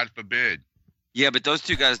 God forbid. Yeah, but those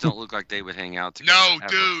two guys don't look like they would hang out together. No, ever.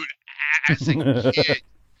 dude. As a kid,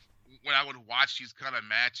 when I would watch these kind of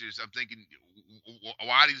matches, I'm thinking,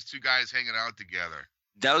 why are these two guys hanging out together?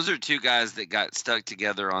 Those are two guys that got stuck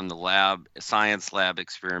together on the science lab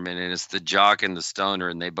experiment, and it's the jock and the stoner,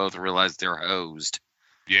 and they both realize they're hosed.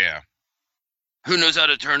 Yeah. Who knows how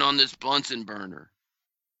to turn on this Bunsen burner?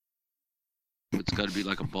 It's got to be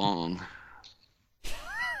like a bong.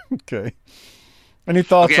 Okay. Any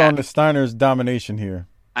thoughts Okay, on the Steiners' domination here?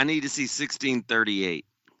 I need to see 1638.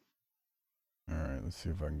 All right, let's see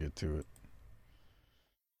if I can get to it.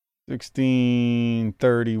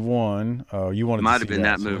 1631. Oh, you wanted Might to have see been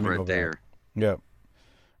that so let move me go right back. there. Yep.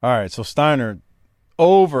 All right, so Steiner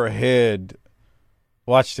overhead.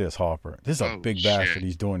 Watch this, Harper. This is a Oh, big shit. bastard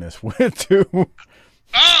he's doing this with, too.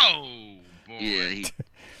 Oh, boy. Yeah,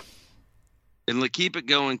 And keep it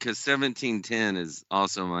going because 1710 is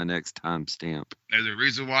also my next timestamp. There's a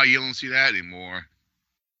reason why you don't see that anymore.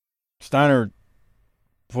 Steiner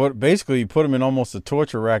basically put him in almost a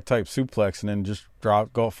torture rack type suplex and then just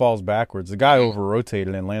falls backwards. The guy over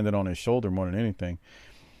rotated and landed on his shoulder more than anything.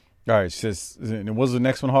 All right, what was the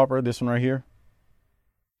next one, Harper? This one right here?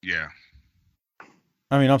 Yeah.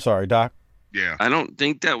 I mean, I'm sorry, Doc. Yeah. I don't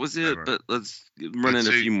think that was it, but let's run in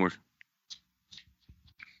a few more.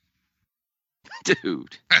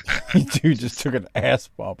 Dude. Dude just took an ass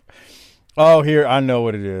bump. Oh, here, I know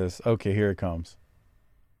what it is. Okay, here it comes.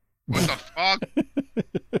 What the fuck?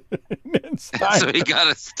 So he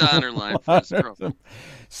got a Steiner line for his trouble.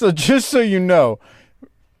 So just so you know,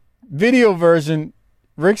 video version,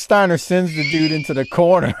 Rick Steiner sends the dude into the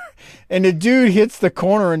corner, and the dude hits the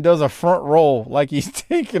corner and does a front roll like he's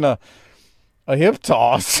taking a hip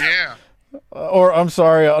toss. Yeah. Or, I'm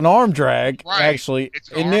sorry, an arm drag, actually.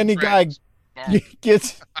 And then the guy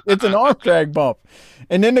it's an arm drag bump.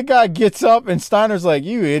 And then the guy gets up and Steiner's like,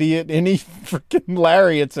 you idiot. And he freaking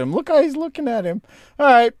lariats him. Look how he's looking at him. All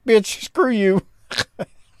right, bitch, screw you.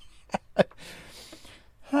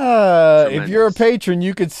 If you're a patron,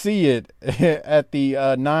 you could see it at the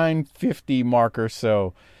 9:50 marker.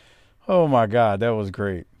 So, oh my God, that was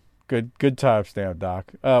great. Good timestamp,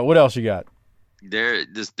 Doc. What else you got? The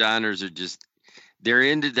Steiners are just, they're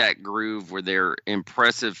into that groove where they're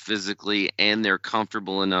impressive physically and they're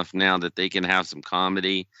comfortable enough now that they can have some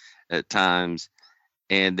comedy at times,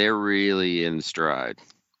 and they're really in stride.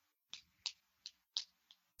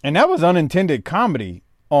 And that was unintended comedy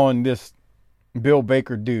on this Bill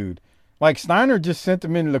Baker dude. Like, Steiner just sent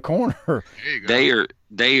them into the corner. They are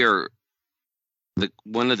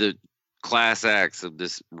one of the class acts of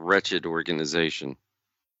this wretched organization.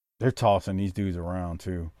 They're tossing these dudes around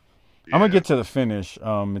too. Yeah. I'm going to get to the finish.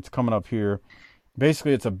 It's coming up here.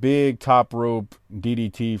 Basically, it's a big top rope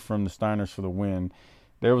DDT from the Steiners for the win.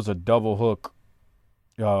 There was a double hook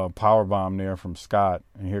power bomb there from Scott,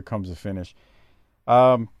 and here comes the finish.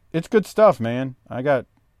 It's good stuff, man. I got,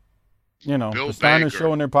 the Steiners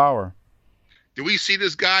showing their power. Did we see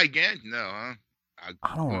this guy again? No, huh?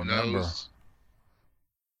 I don't remember.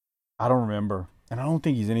 I don't remember. And I don't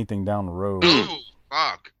think he's anything down the road. Oh,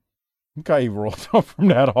 fuck. Look how he rolled up from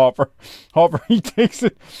that, Hopper. He takes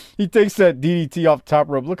that DDT off the top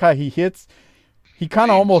rope. Look how he hits. He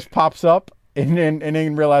kind of almost pops up and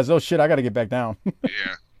then realizes, oh shit, I got to get back down.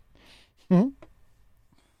 Yeah.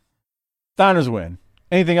 Steiners win.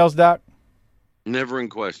 Anything else, Doc? Never in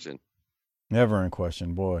question. Never in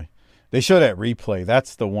question, boy. They show that replay.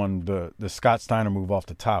 That's the one, the Scott Steiner move off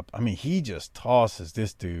the top. I mean, he just tosses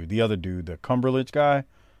this dude, the other dude, the Cumberledge guy.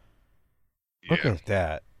 Yeah. Look at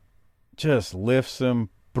that. Just lifts him.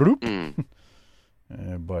 Broop.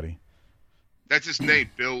 Yeah, buddy. That's his name,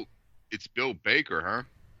 Bill. It's Bill Baker, huh?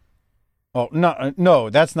 Oh, no,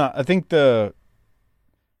 that's not. I think the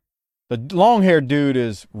long-haired dude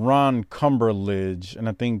is Ron Cumberledge, and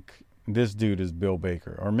I think this dude is Bill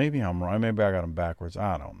Baker. Or maybe I'm wrong. Maybe I got him backwards.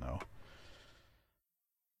 I don't know.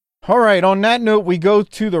 All right, on that note, we go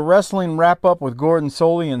to the wrestling wrap-up with Gordon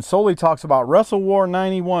Solie, and Solie talks about Wrestle War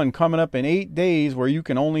 91 coming up in 8 days, where you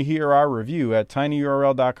can only hear our review at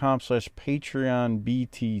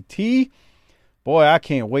tinyurl.com/PatreonBTT. Boy, I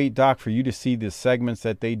can't wait, Doc, for you to see the segments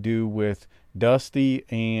that they do with Dusty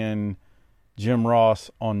and Jim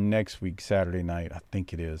Ross on next week, Saturday night. I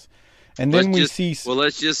think it is. And then let's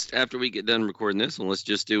just, after we get done recording this one, let's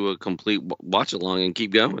just do a complete watch-along and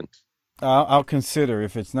keep going. I'll consider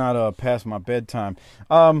if it's not past my bedtime.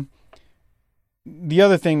 The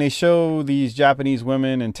other thing, they show these Japanese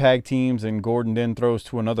women and tag teams, and Gordon then throws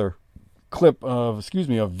to another clip of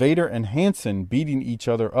Vader and Hansen beating each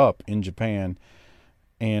other up in Japan.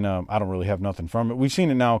 And I don't really have nothing from it. We've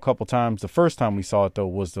seen it now a couple times. The first time we saw it, though,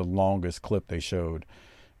 was the longest clip they showed.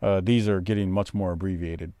 These are getting much more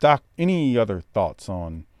abbreviated. Doc, any other thoughts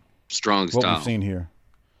on strong what style we've seen here?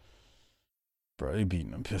 Bro, they beating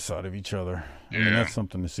the piss out of each other. I mean, that's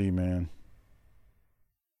something to see, man.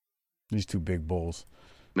 These two big bulls.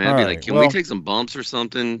 Man, I'd be like, can we take some bumps or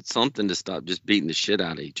something? Something to stop just beating the shit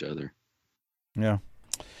out of each other. Yeah.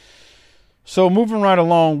 So moving right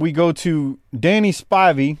along, we go to Danny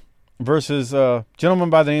Spivey versus a gentleman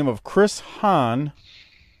by the name of Chris Hahn.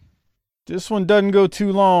 This one doesn't go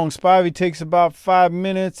too long. Spivey takes about 5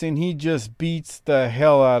 minutes, and he just beats the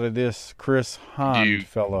hell out of this Chris Hahn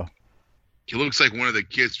fella. He looks like one of the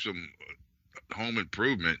kids from Home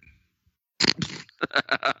Improvement.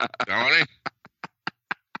 Don't he?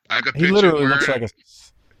 He literally looks like a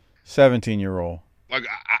 17-year-old. Like,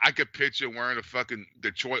 I could picture wearing a fucking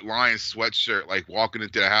Detroit Lions sweatshirt, like walking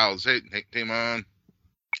into the house. Hey, Mom.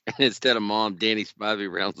 And instead of Mom, Danny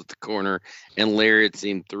Spivey rounds at the corner and lariats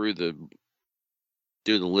him through the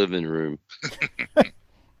living room.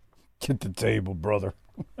 Get the table, brother.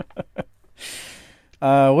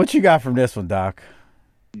 What you got from this one, Doc?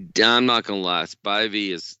 I'm not gonna lie,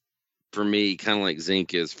 Spivey is for me kind of like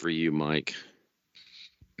Zink is for you, Mike.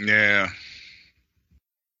 Yeah.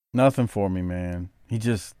 Nothing for me, man. He's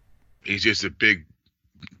just a big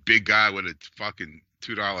guy with a fucking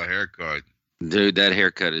 $2 haircut. Dude, that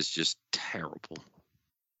haircut is just terrible.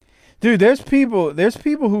 Dude, there's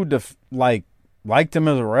people who liked him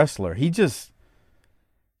as a wrestler.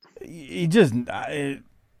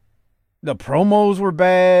 The promos were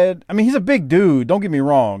bad. I mean, he's a big dude. Don't get me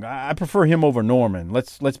wrong. I prefer him over Norman.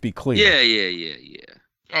 Let's be clear. Yeah.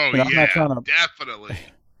 Oh, I'm not trying to, definitely.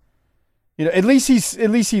 At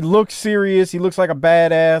least he looks serious. He looks like a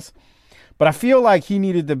badass. But I feel like he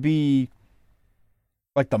needed to be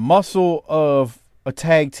like the muscle of a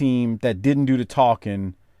tag team that didn't do the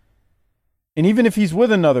talking. And even if he's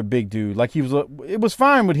with another big dude, like it was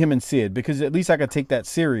fine with him and Sid because at least I could take that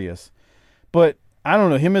serious. But I don't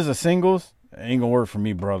know, him as a singles ain't gonna work for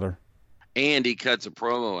me, brother. And he cuts a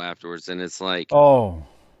promo afterwards, and it's like, oh,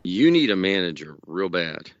 you need a manager real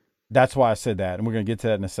bad. That's why I said that, and we're gonna get to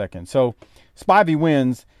that in a second. So Spivey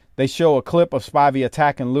wins. They show a clip of Spivey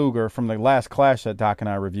attacking Luger from the last Clash that Doc and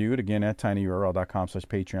I reviewed, again at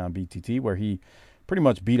tinyurl.com/PatreonBTT, where he pretty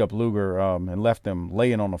much beat up Luger and left him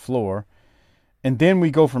laying on the floor. And then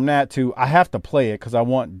we go from that to, I have to play it because I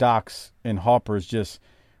want Doc's and Harper's just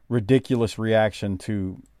ridiculous reaction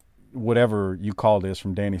to whatever you call this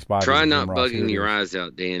from Danny Spivey. Try not bugging your eyes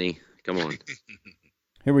out, Danny. Come on.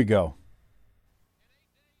 Here we go.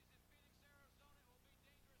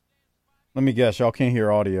 Let me guess, y'all can't hear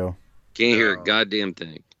audio. Can't hear a goddamn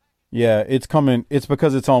thing. Yeah, it's coming. It's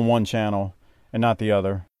because it's on one channel and not the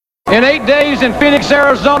other. In 8 days in Phoenix,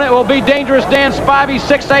 Arizona, it will be Dangerous Dan Spivey,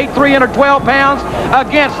 6'8", 312 pounds,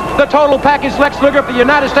 against the total package Lex Luger for the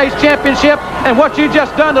United States Championship. And what you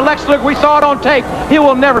just done to Lex Luger, we saw it on tape. He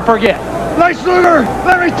will never forget. Lex Luger,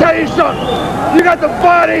 let me tell you something. You got the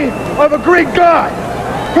body of a Greek god.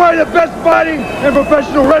 Probably the best body in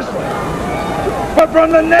professional wrestling. But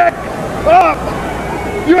from the neck up,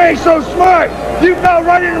 you ain't so smart. You fell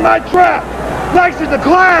right into my trap. Lex, at the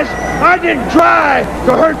Clash, I didn't try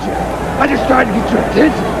to hurt you. I just tried to get your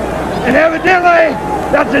attention. And evidently,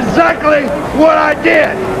 that's exactly what I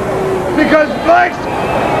did. Because, Lex,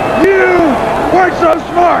 you weren't so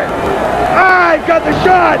smart. I got the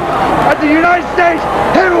shot at the United States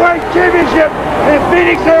Heavyweight Championship in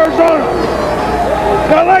Phoenix, Arizona.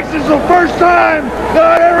 Now, Lex, this is the first time that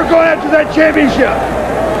I've ever gone after that championship.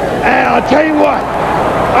 And I'll tell you what,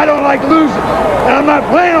 I don't like losing, and I'm not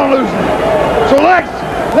planning on losing. So Lex,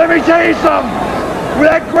 let me tell you something. With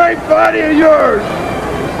that great body of yours,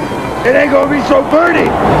 it ain't gonna be so pretty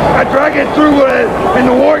after I get through with it in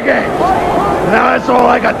the War Games. Now that's all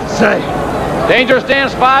I got to say. Dangerous Dan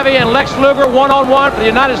Spivey and Lex Luger one-on-one for the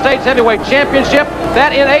United States Heavyweight Championship.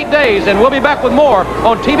 That in 8 days, and we'll be back with more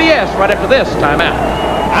on TBS right after this timeout.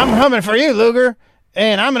 I'm coming for you, Luger,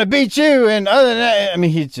 and I'm gonna beat you. And other than that, I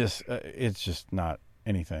mean, it's just not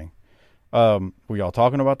anything. Were y'all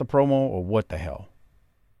talking about the promo or what the hell?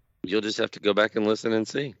 You'll just have to go back and listen and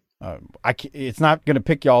see. It's not going to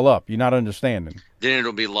pick y'all up. You're not understanding. Then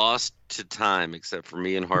it'll be lost to time, except for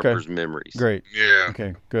me and Harper's memories. Great. Yeah.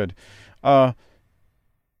 Okay, good.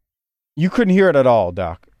 You couldn't hear it at all,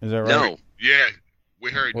 Doc. Is that right? No. Yeah,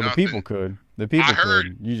 we heard well, nothing. the people could. The people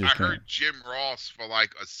could. You just can't. I heard Jim Ross for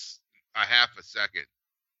like a half a second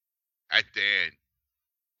at the end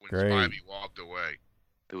when Spivey walked away.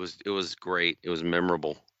 It was great. It was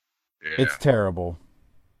memorable. Yeah. It's terrible.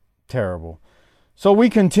 Terrible. So we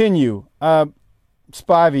continue.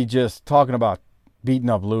 Spivey just talking about beating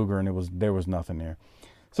up Luger, and there was nothing there.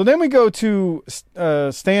 So then we go to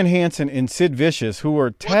Stan Hansen and Sid Vicious, who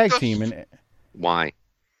are tag teaming. Why?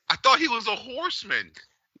 I thought he was a horseman.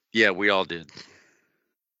 Yeah, we all did.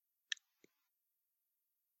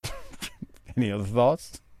 Any other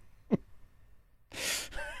thoughts?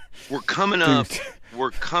 We're coming up.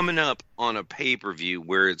 We're coming up on a pay-per-view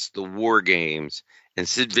where it's the War Games, and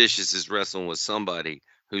Sid Vicious is wrestling with somebody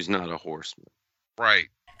who's not a horseman. Right.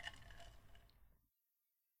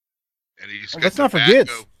 And he's got let's not forget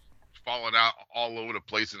falling out all over the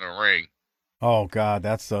place in the ring. Oh God,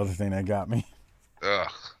 that's the other thing that got me.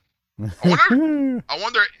 Ugh. I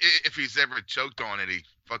wonder if he's ever choked on any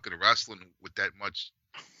fucking wrestling with that much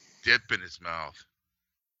dip in his mouth.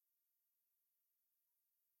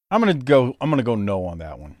 I'm gonna go no on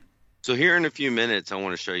that one. So here in a few minutes, I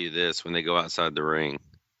want to show you this when they go outside the ring.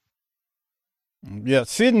 Yeah,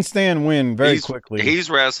 Sid and Stan win very quickly. He's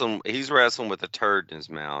wrestling with a turd in his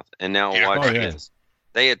mouth. And now watch this.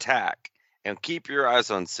 They attack. And keep your eyes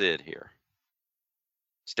on Sid here.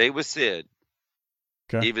 Stay with Sid.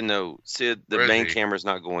 Okay. Even though Sid, the main camera's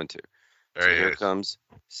not going to. So here comes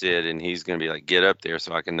Sid, and he's going to be like, get up there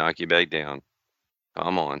so I can knock you back down.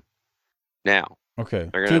 Come on. Now. Okay.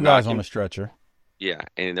 2 guys on the stretcher. Yeah,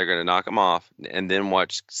 and they're going to knock him off, and then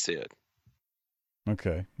watch Sid.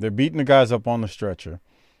 Okay. They're beating the guys up on the stretcher.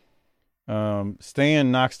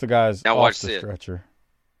 Stan knocks the guys off the stretcher.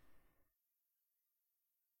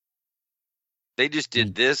 They just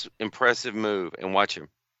did this impressive move, and watch him.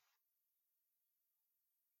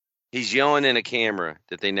 He's yelling in a camera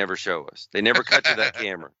that they never show us. They never cut to that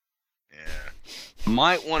camera. Yeah.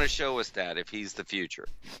 Might want to show us that if he's the future.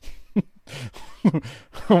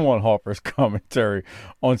 I want Harper's commentary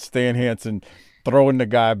on Stan Hansen throwing the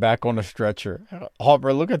guy back on the stretcher.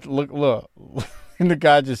 Harper, look. And the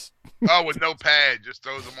guy just... Oh, with no pad, just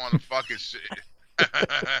throws him on the fucking shit.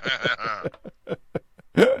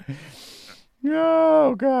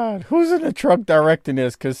 Oh, God. Who's in the truck directing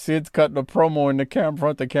this? Because Sid's cutting a promo in the front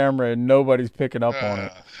of the camera and nobody's picking up on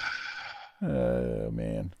it. Oh,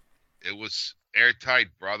 man. It was airtight,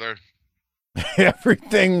 brother.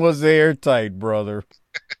 Everything was airtight, brother.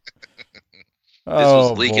 This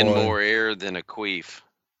was leaking more air than a queef.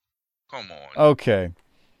 Come on. Okay.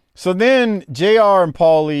 So then JR and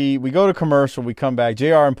Paulie, we go to commercial, we come back.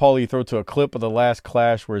 JR and Paulie throw to a clip of the last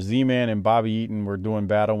Clash where Z-Man and Bobby Eaton were doing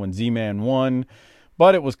battle when Z-Man won,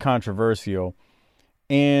 but it was controversial.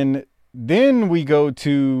 And then we go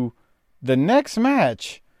to the next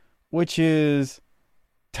match, which is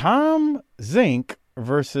Tom Zink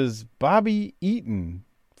versus Bobby Eaton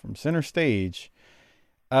from Center Stage.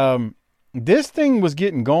 This thing was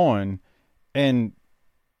getting going, and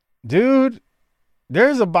dude,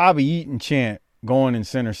 there's a Bobby Eaton chant going in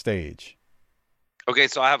Center Stage. Okay,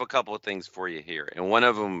 so I have a couple of things for you here, and one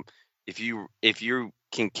of them, if you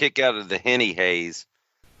can kick out of the Henny haze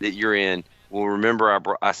that you're in, well,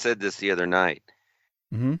 remember I said this the other night.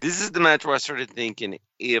 Mm-hmm. This is the match where I started thinking,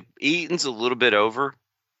 if Eaton's a little bit over,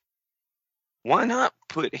 why not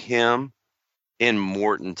put him and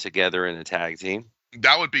Morton together in a tag team?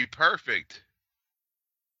 That would be perfect.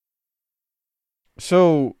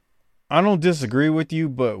 So I don't disagree with you,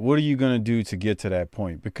 but what are you going to do to get to that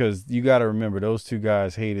point? Because you got to remember, those two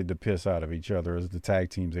guys hated the piss out of each other as the tag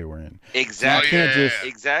teams they were in. Exactly. So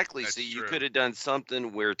exactly. That's so you true. could have done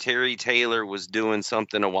something where Terry Taylor was doing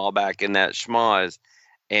something a while back in that schmoz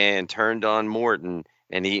and turned on Morton,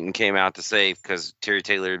 and Eaton came out to save because Terry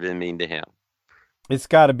Taylor had been mean to him. It's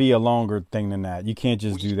got to be a longer thing than that. You can't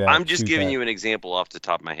just do that. I'm just giving you an example off the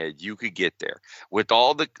top of my head. You could get there. With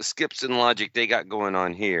all the skips and logic they got going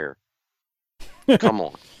on here, come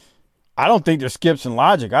on. I don't think there's skips in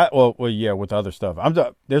logic. Well, yeah, with other stuff.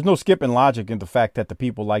 There's no skip in logic in the fact that the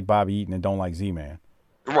people like Bobby Eaton and don't like Z-Man.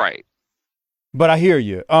 Right. But I hear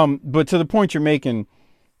you. But to the point you're making,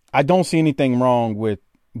 I don't see anything wrong with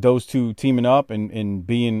those two teaming up and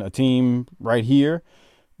being a team right here.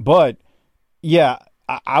 But yeah,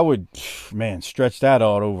 I would, man, stretch that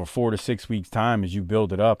out over 4 to 6 weeks time as you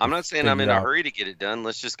build it up. I'm not saying I'm in a hurry to get it done.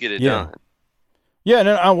 Let's just get it done. Yeah,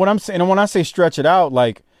 no, what I'm saying, and when I say stretch it out,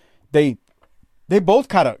 like they both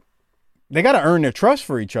they got to earn their trust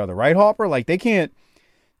for each other, right, Harper? Like they've been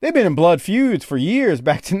in blood feuds for years,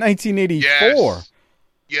 back to 1984. Yes.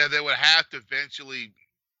 Yeah, they would have to eventually.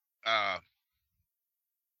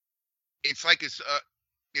 It's like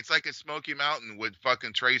a Smoky Mountain with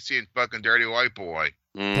fucking Tracy and fucking Dirty White Boy.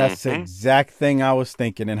 That's the exact thing I was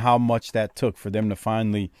thinking, and how much that took for them to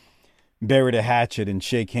finally bury the hatchet and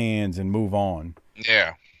shake hands and move on.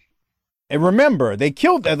 Yeah. And remember, they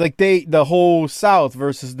killed that, like the whole South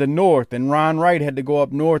versus the North, and Ron Wright had to go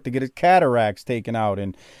up north to get his cataracts taken out,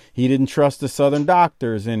 and he didn't trust the Southern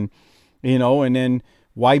doctors, and and then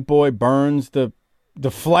White Boy burns the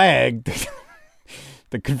flag,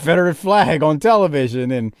 the Confederate flag on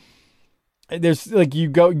television, and there's like you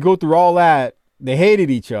go through all that. They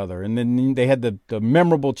hated each other, and then they had the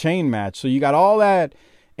memorable chain match. So you got all that.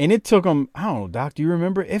 And it took them, I don't know, Doc, do you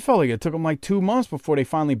remember? It felt like it took them like 2 months before they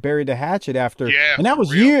finally buried the hatchet after. Yeah, and that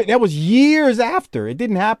was years after. It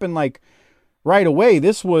didn't happen like right away.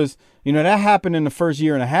 This was, that happened in the first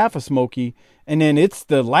year and a half of Smokey. And then it's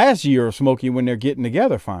the last year of Smokey when they're getting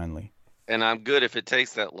together finally. And I'm good if it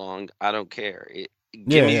takes that long. I don't care.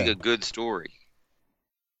 Give me a good story.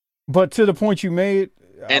 But to the point you made,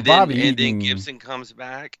 and Bobby then Gibson comes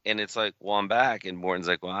back, and it's like, well, I'm back. And Morton's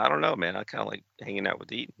like, well, I don't know, man. I kind of like hanging out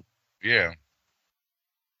with Eaton. Yeah.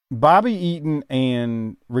 Bobby Eaton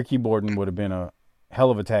and Ricky Morton would have been a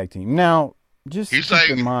hell of a tag team. Now, Just He's keep like,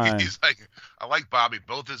 in mind. he's like, I like Bobby.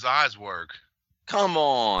 Both his eyes work. Come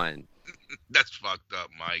on. That's fucked up,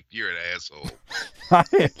 Mike. You're an asshole.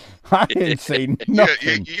 I didn't say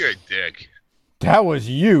nothing. You're a dick. That was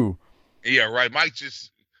you. Yeah, right. Mike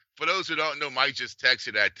just, for those who don't know, Mike just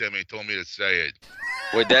texted that to me and told me to say it.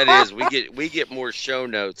 What that is, we get more show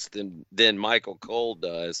notes than Michael Cole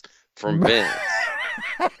does from Vince.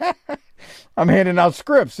 I'm handing out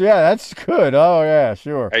scripts. Yeah, that's good. Oh yeah,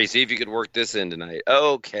 sure. Hey, see if you could work this in tonight.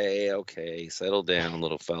 Okay. Settle down,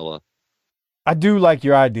 little fella. I do like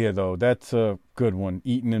your idea though. That's a good one.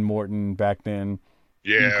 Eaton and Morton back then.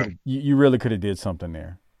 Yeah. You really could have did something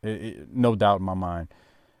there. No doubt in my mind.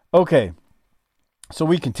 Okay, so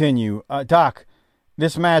we continue. Doc,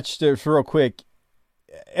 this match, just real quick,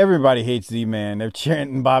 everybody hates Z-Man. They're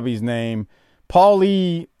chanting Bobby's name.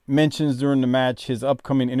 Paulie mentions during the match his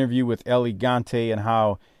upcoming interview with El Gigante and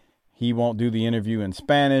how he won't do the interview in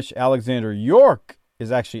Spanish. Alexander York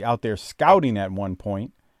is actually out there scouting at one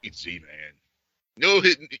point. It's Z-Man.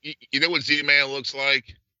 You know what Z-Man looks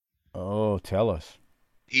like? Oh, tell us.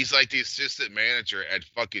 He's like the assistant manager at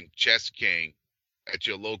fucking Chess King at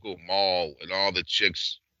your local mall, and all the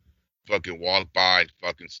chicks fucking walk by and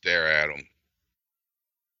fucking stare at him.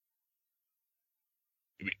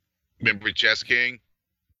 Remember Chess King?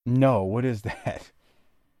 No, what is that?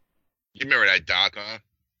 You remember that, Doc, huh?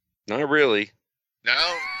 Not really.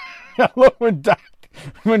 No? I love when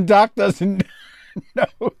Doc doesn't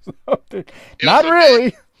know something. Not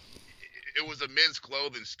really. It was a men's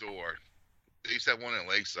clothing store. They used to have one in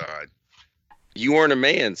Lakeside. You weren't a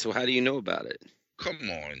man, so how do you know about it? Come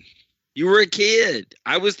on. You were a kid.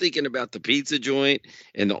 I was thinking about the pizza joint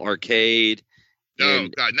and the arcade. No,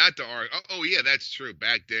 God, not the art. Oh, yeah, that's true.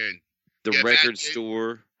 Back then. The Yeah, record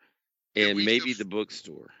store and we used maybe to- the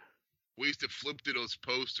bookstore. We used to flip through those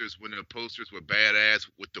posters when the posters were badass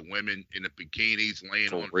with the women in the bikinis laying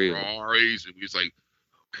For on real. Ferraris. And we was like,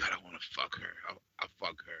 oh, God, I want to fuck her. I'll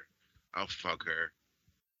fuck her. I'll fuck her.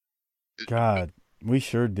 God, we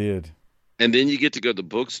sure did. And then you get to go to the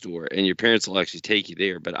bookstore, and your parents will actually take you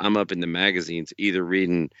there. But I'm up in the magazines, either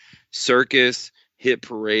reading Circus, Hit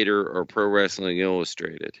Parader, or Pro Wrestling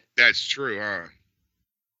Illustrated. That's true, huh?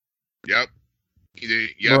 Yep.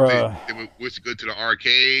 Yep. Bruh. They used to go to the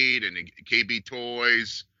arcade and the KB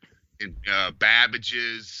Toys and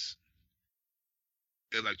Babbage's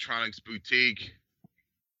Electronics Boutique.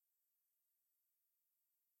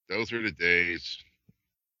 Those were the days.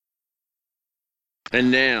 And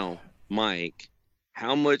now, Mike,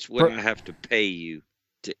 how much would I have to pay you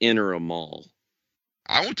to enter a mall?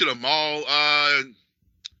 I went to the mall.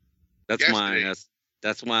 That's yesterday.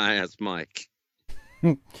 That's why I asked Mike.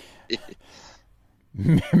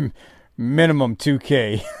 Minimum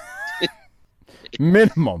 2K.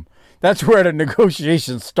 Minimum. That's where the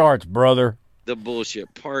negotiation starts, brother. The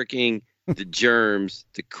bullshit parking, the germs,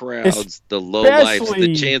 the crowds, the low lives,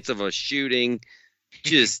 the chance of a shooting.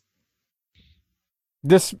 Just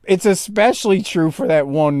it's especially true for that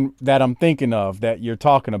one that I'm thinking of that you're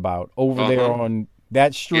talking about over there on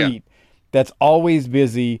that street that's always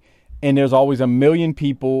busy, and there's always a million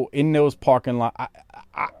people in those parking lots.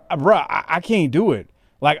 I can't do it.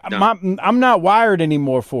 Like I'm not wired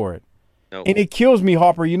anymore for it. no. And it kills me,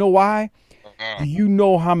 Harper. You know why? Do you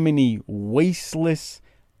know how many wasteless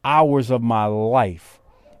hours of my life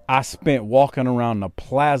I spent walking around the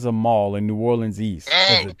Plaza Mall in New Orleans East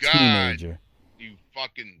as a teenager? You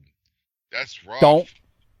fucking, that's rough. Don't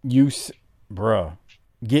you, bruh,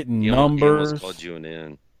 getting He numbers, almost called you an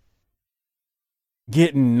in.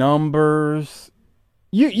 getting numbers.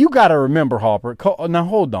 You got to remember, Harper. Now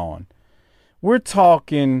hold on, we're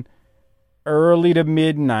talking early to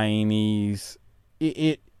mid '90s.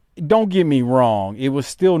 It don't get me wrong, it was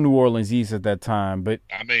still New Orleans East at that time, but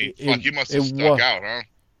I mean, fuck, you must have stuck out, huh?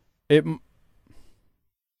 It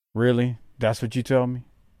really? That's what you tell me?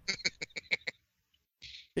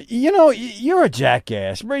 You know, you're a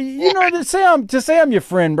jackass, bro. You know, to say I'm your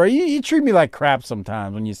friend, bro. You treat me like crap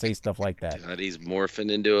sometimes when you say stuff like that. God, he's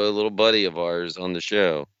morphing into a little buddy of ours on the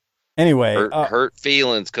show. Anyway, hurt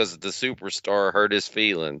feelings because the superstar hurt his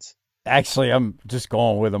feelings. Actually, I'm just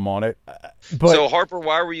going with him on it. But So Harper,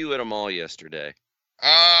 why were you at a mall yesterday?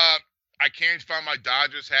 I can't find my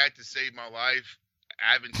Dodgers hat to save my life.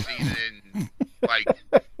 I haven't seen it in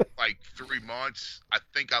like 3 months. I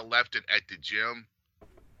think I left it at the gym,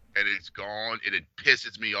 and it's gone. And it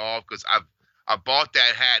pisses me off because I bought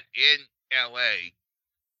that hat in L.A.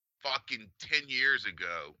 fucking 10 years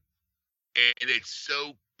ago, and it's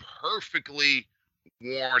so perfectly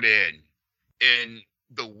worn in, and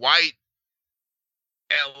the white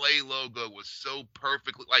LA logo was so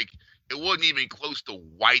perfectly, like, It wasn't even close to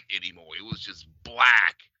white anymore. It was just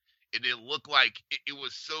black. And it looked like it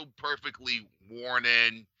was so perfectly worn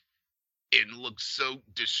in and looked so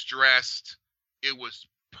distressed. It was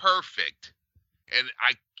perfect. And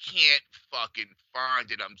I can't fucking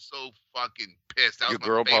find it. I'm so fucking pissed. That Your was my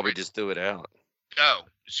girl favorite. probably just threw it out. No.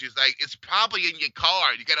 She's like, it's probably in your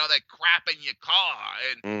car. You got all that crap in your car.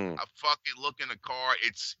 And I fucking look in the car.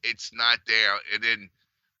 It's not there. And then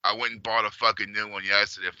I went and bought a fucking new one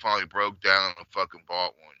yesterday. It finally broke down and I fucking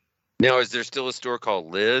bought one. Now, is there still a store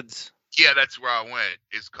called Lids? Yeah, that's where I went.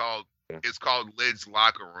 It's called Lids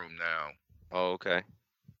Locker Room now. Oh, okay.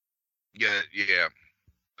 Yeah.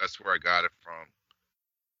 That's where I got it from.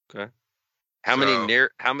 Okay. How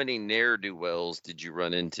many ne'er-do-wells did you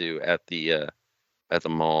run into at the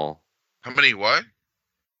mall? How many what?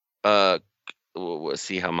 We'll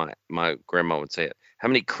see how my grandma would say it. How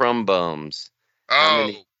many crumb bums?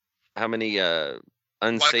 Oh. How many unsavory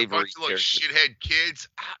like a bunch of characters? shithead kids.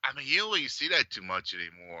 I mean, you don't really see that too much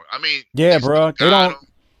anymore. I mean, yeah, bro. They don't.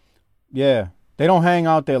 Yeah, they don't hang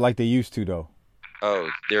out there like they used to, though. Oh,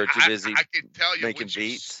 they're too busy I can tell you making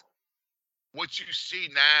beats. What you see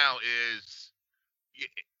now is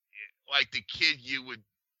like the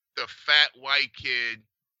fat white kid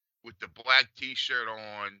with the black T-shirt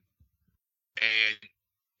on, and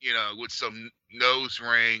with some nose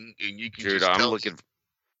ring, and you can Dude, just I'm tell. looking.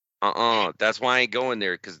 That's why I ain't going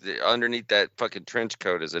there, because underneath that fucking trench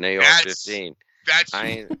coat is an AR-15. I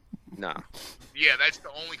ain't. No. Yeah, that's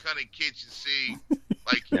the only kind of kids you see.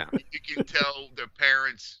 Like you can tell their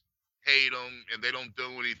parents hate them and they don't do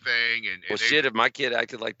anything. And shit, if my kid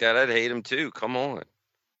acted like that, I'd hate him too. Come on.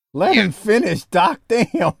 Let him finish, Doc.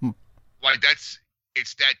 Damn. Like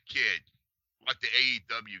it's that kid, like the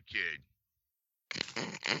AEW kid.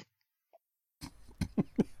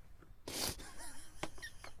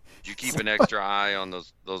 You keep an extra eye on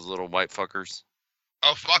those little white fuckers.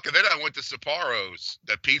 Oh fuck! And then I went to Saparo's,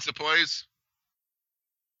 that pizza place.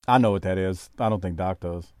 I know what that is. I don't think Doc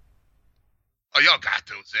does. Oh, y'all got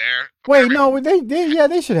those there? Wait, no,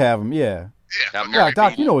 they should have them. Yeah. Yeah,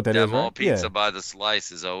 Doc, you know what that is, Mall right? pizza Yeah. by the slice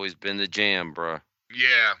has always been the jam, bro.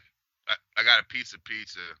 Yeah, I got a piece of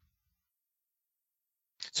pizza.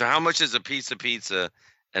 So how much is a piece of pizza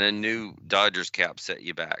and a new Dodgers cap set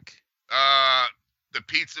you back? The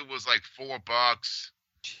pizza was like $4.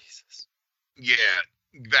 Jesus. Yeah,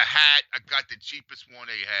 the hat, I got the cheapest one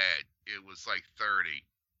they had. It was like $30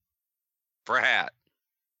 for a hat.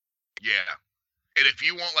 Yeah, and if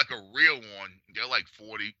you want like a real one, they're like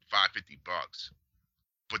 $45, $50.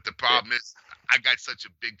 But the problem is, I got such a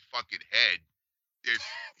big fucking head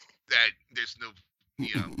that there's no, they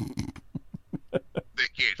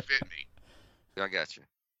can't fit me. I got you.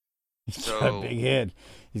 He's got a big head.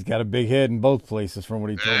 He's got a big head in both places, from what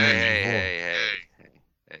he told me before. Hey.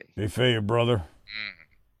 They feel you, brother.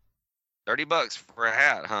 $30 for a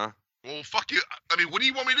hat, huh? Well, fuck you. I mean, what do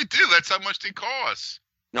you want me to do? That's how much they cost.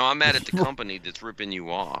 No, I'm mad at the company that's ripping you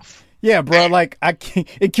off. Yeah, bro. Like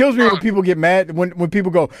it kills me when people get mad when people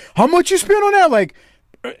go, "How much you spend on that?" Like,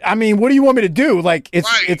 I mean, what do you want me to do? Like,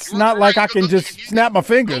 it's not like I can just snap my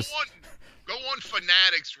fingers. Go on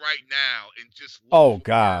Fanatics right now and just look Oh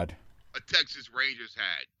God. a Texas Rangers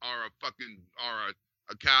hat or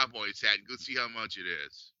a Cowboys hat. Go see how much it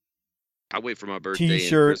is. I wait for my birthday.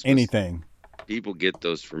 T-shirt, anything. People get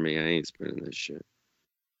those for me. I ain't spending this shit.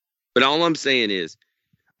 But all I'm saying is,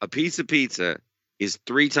 a piece of pizza is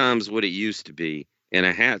 3 times what it used to be, and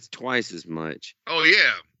a hat's twice as much. Oh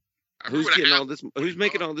yeah. Who's getting all this? Who's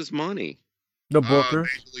making all this money? The Booker.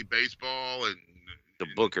 Major League Baseball and the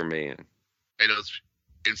Booker man.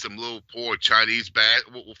 And some little poor Chinese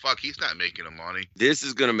well, fuck, he's not making the money. This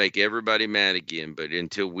is gonna make everybody mad again, but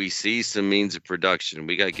until we see some means of production,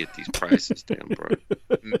 we gotta get these prices down, bro.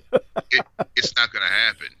 It's not gonna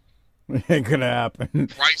happen. It ain't gonna happen.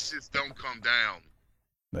 Prices don't come down.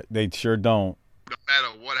 They sure don't. No matter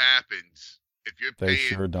what happens, if you're paying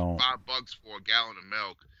sure don't. $5 for a gallon of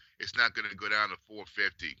milk, it's not gonna go down to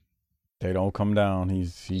 $4.50. They don't come down.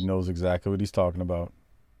 He knows exactly what he's talking about.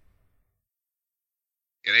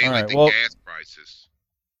 It ain't All like right, the well, gas prices.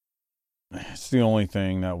 It's the only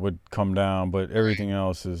thing that would come down, but everything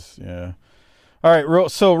else is, yeah. All right, real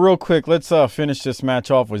quick, let's finish this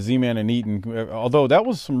match off with Z-Man and Eaton. Although that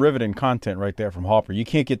was some riveting content right there from Harper. You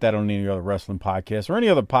can't get that on any other wrestling podcast or any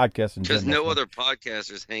other podcast in general. There's no other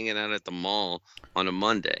podcasters hanging out at the mall on a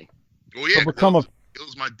Monday. Well, yeah, So it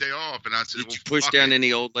was my day off, and I said, Did you push down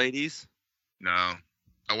any old ladies? No.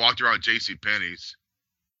 I walked around JCPenney's.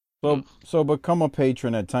 So become a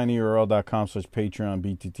patron at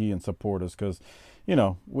tinyurl.com/patreon/BTT and support us because,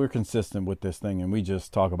 we're consistent with this thing and we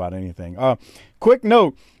just talk about anything. Quick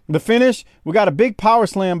note, the finish, we got a big power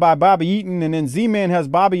slam by Bobby Eaton, and then Z-Man has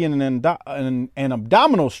Bobby in an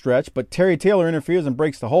abdominal stretch, but Terry Taylor interferes and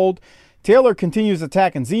breaks the hold. Taylor continues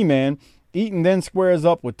attacking Z-Man. Eaton then squares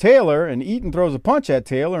up with Taylor, and Eaton throws a punch at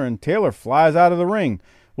Taylor, and Taylor flies out of the ring,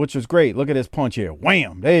 which was great. Look at this punch here.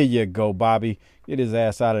 Wham! There you go, Bobby. Get his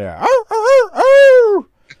ass out of there.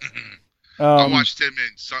 I watched him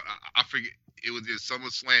in, I forget, it was the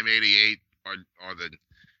SummerSlam 88 or the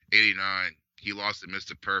 89. He lost to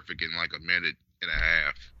Mr. Perfect in like a minute and a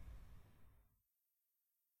half.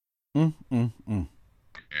 Yeah.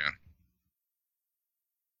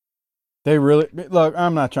 They really, look,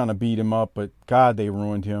 I'm not trying to beat him up, but God, they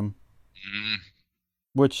ruined him.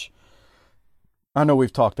 Which, I know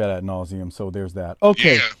we've talked that ad nauseum, so there's that.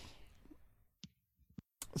 Okay. Yeah.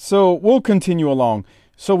 So we'll continue along.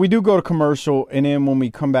 So we do go to commercial, and then when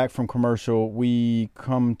we come back from commercial, we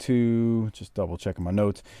come to, just double checking my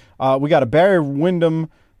notes. We got a Barry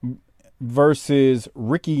Windham versus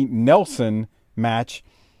Ricky Nelson match.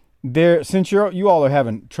 There, since you all are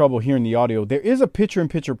having trouble hearing the audio, there is a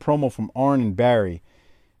picture-in-picture promo from Arn and Barry.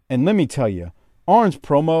 And let me tell you, Arn's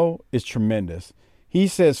promo is tremendous. He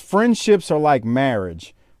says, friendships are like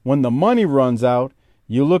marriage. When the money runs out,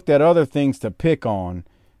 you looked at other things to pick on.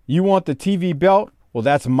 You want the TV belt? Well,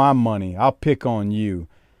 that's my money. I'll pick on you.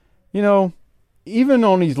 Even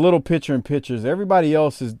on these little picture-in-pictures, everybody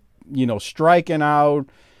else is, striking out,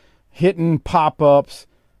 hitting pop-ups.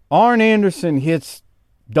 Arn Anderson hits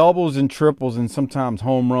doubles and triples and sometimes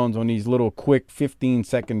home runs on these little quick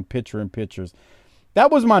 15-second picture-in-pictures.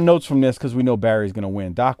 That was my notes from this because we know Barry's going to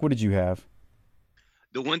win. Doc, what did you have?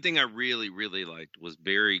 The one thing I really, really liked was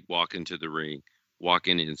Barry walking to the ring,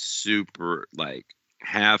 walking in super,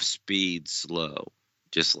 half speed slow.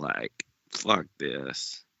 Just fuck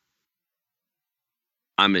this.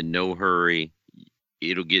 I'm in no hurry.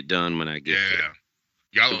 It'll get done when I get there.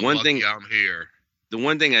 Y'all are lucky I'm here. The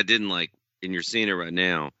one thing I didn't like, and you're seeing it right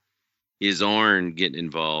now, is Arn getting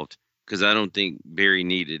involved because I don't think Barry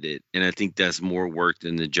needed it, and I think that's more work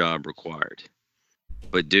than the job required.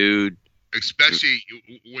 But dude, especially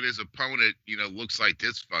when his opponent, looks like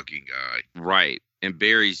this fucking guy. Right, and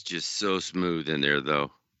Barry's just so smooth in there,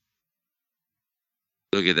 though.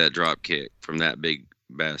 Look at that drop kick from that big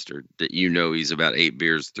bastard that he's about 8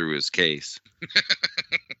 beers through his case.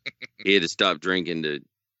 He had to stop drinking to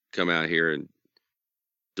come out here and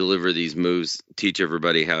deliver these moves, teach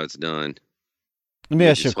everybody how it's done. Let me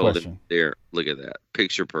ask you a question. There, look at that.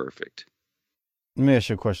 Picture perfect. Let me ask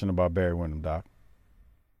you a question about Barry Windham, Doc.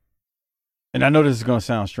 And I know this is going to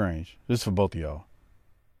sound strange. This is for both of y'all.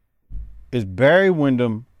 Is Barry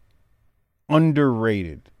Windham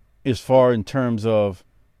underrated as far in terms of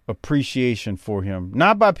appreciation for him?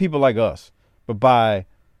 Not by people like us, but by...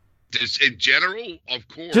 Just in general, of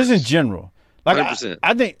course. Just in general. 100%.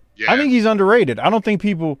 I think he's underrated. I don't think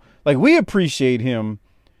people... we appreciate him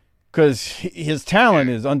because his talent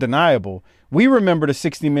is undeniable. We remember the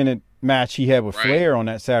 60-minute match he had with Flair on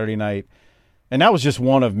that Saturday night, and that was just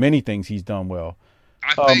one of many things he's done well.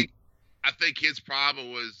 I think his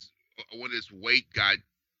problem was when his weight got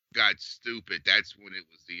stupid. That's when it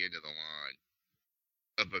was the end of the line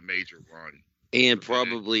of a major run. And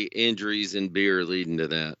probably injuries and beer leading to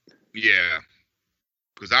that. Yeah.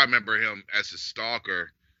 Because I remember him as a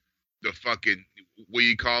stalker, the fucking, what do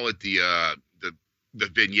you call it? The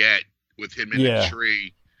vignette with him in the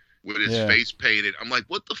tree with his face painted. I'm like,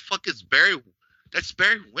 what the fuck is Barry? That's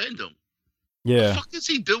Barry Windham. Yeah. What the fuck is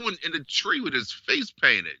he doing in the tree with his face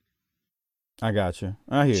painted? I got you.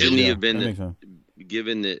 I hear you. Shouldn't he have been,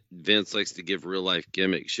 given that Vince likes to give real life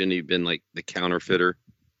gimmicks, shouldn't he have been the counterfeiter?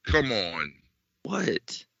 Come on.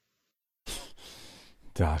 What?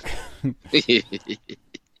 Doc.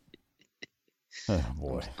 Oh,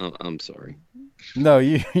 boy. I'm sorry. No,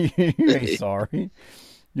 you ain't sorry.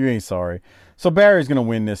 You ain't sorry. So Barry's going to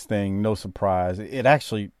win this thing. No surprise. It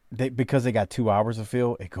actually, because they got 2 hours to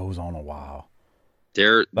fill, it goes on a while.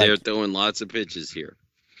 They're throwing lots of pitches here.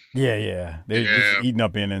 Yeah. They're just eating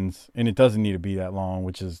up innings, and it doesn't need to be that long,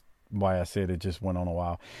 which is why I said it just went on a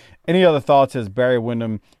while. Any other thoughts as Barry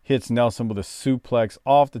Windham hits Nelson with a suplex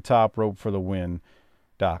off the top rope for the win,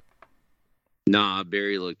 Doc? Nah,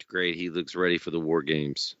 Barry looked great. He looks ready for the War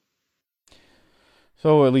Games.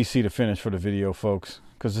 So we'll at least see the finish for the video, folks,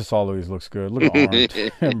 because this always looks good. Look at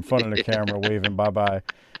Arn in front of the camera waving bye-bye.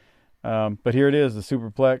 But here it is, the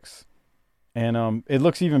superplex. And it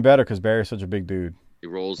looks even better because Barry's such a big dude. He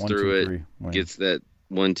rolls through it, gets that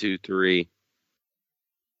 1, 2, 3.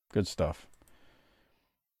 Good stuff.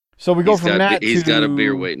 So we go from that He's got a to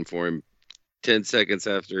beer waiting for him 10 seconds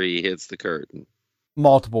after he hits the curtain.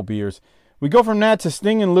 multiple beers. We go from that to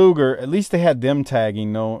Sting and Luger. At least they had them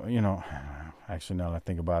tagging. No, actually, now that I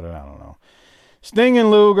think about it, I don't know. Sting and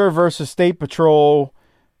Luger versus State Patrol.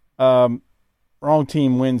 Wrong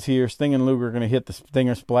team wins here. Sting and Luger are going to hit the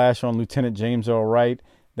Stinger Splash on Lieutenant James Earl Wright.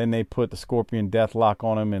 Then they put the Scorpion Deathlock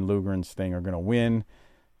on him, and Luger and Sting are going to win.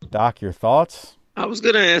 Doc, your thoughts? I was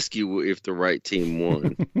going to ask you if the right team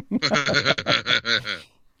won.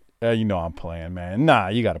 I'm playing, man. Nah,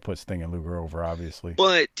 you got to put Sting and Luger over, obviously.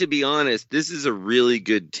 But to be honest, this is a really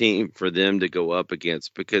good team for them to go up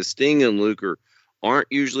against because Sting and Luger aren't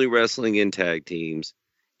usually wrestling in tag teams,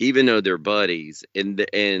 even though they're buddies.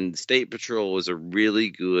 And State Patrol is a really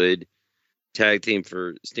good tag team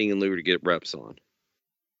for Sting and Luger to get reps on.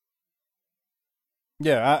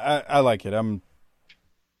 Yeah, I like it.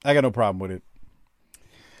 I got no problem with it.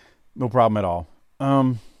 No problem at all.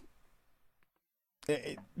 I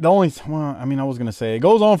was going to say it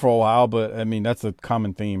goes on for a while, but I mean, that's a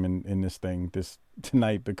common theme in this thing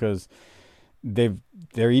tonight because they're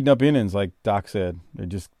eating up innings, like Doc said.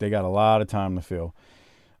 They got a lot of time to fill.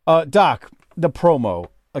 Doc, the promo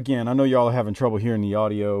again. I know y'all are having trouble hearing the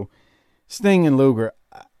audio. Sting and Luger,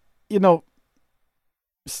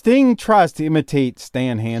 Sting tries to imitate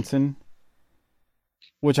Stan Hansen,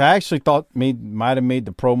 which I actually thought might have made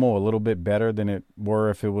the promo a little bit better than it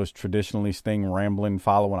were if it was traditionally Sting rambling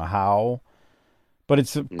following a howl. But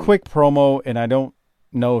it's a quick promo, and I don't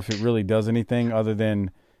know if it really does anything other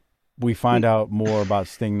than we find out more about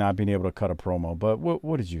Sting not being able to cut a promo. But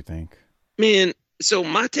what did you think? Man, so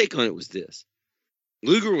my take on it was this.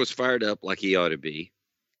 Luger was fired up like he ought to be.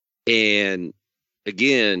 And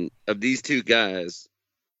again, of these two guys,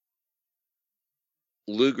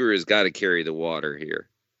 Luger has got to carry the water here.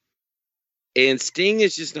 And Sting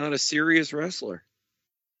is just not a serious wrestler.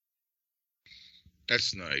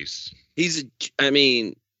 That's nice.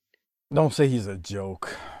 Don't say he's a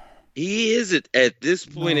joke. He is at this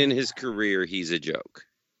point in his career, he's a joke.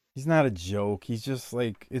 He's not a joke. He's just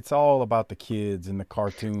like, it's all about the kids and the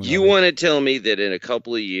cartoon. You want to tell me that in a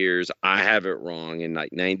couple of years, I have it wrong in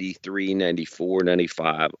like 93, 94,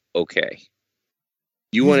 95. Okay.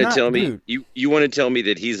 You want to tell me you want to tell me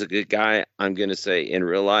that he's a good guy? I'm going to say in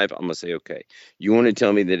real life, I'm going to say, okay. You want to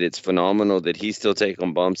tell me that it's phenomenal that he's still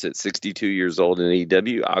taking bumps at 62 years old in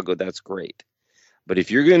AEW? I'll go, that's great. But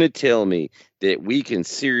if you're going to tell me that we can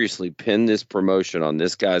seriously pin this promotion on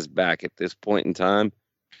this guy's back at this point in time.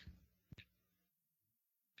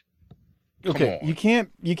 Okay, you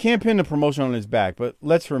can't pin the promotion on his back, but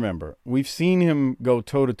let's remember, we've seen him go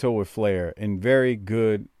toe-to-toe with Flair in very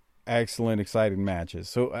good, excellent, exciting matches.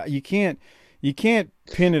 So you can't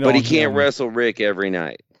pin it on him. But he can't wrestle Rick every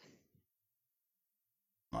night.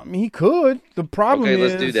 I mean, he could. The problem is... Okay,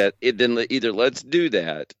 let's do that. Then either let's do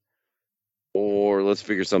that or let's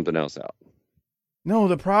figure something else out. No,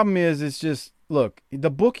 the problem is it's just, look,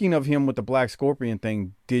 the booking of him with the Black Scorpion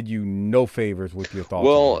thing did you no favors with your thoughts.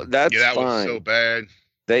 Well, that's that fine. was so bad.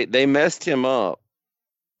 They messed him up,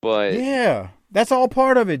 but... Yeah, that's all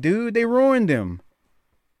part of it, dude. They ruined him.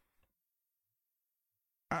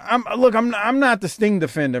 I'm not the Sting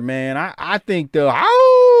defender, man. I think the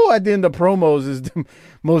at the end of promos is the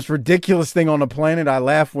most ridiculous thing on the planet. I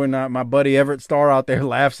laugh when my buddy Everett Starr out there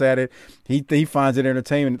laughs at it. He finds it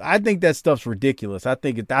entertainment. I think that stuff's ridiculous. I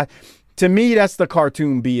think to me that's the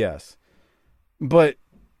cartoon BS. But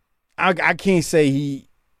I can't say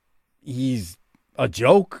he's a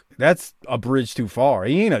joke. That's a bridge too far.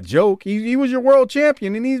 He ain't a joke. He was your world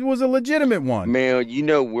champion and he was a legitimate one. Man,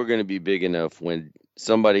 we're going to be big enough when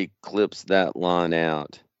somebody clips that line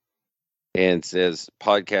out and says,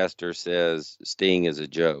 podcaster says Sting is a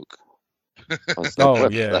joke. Oh,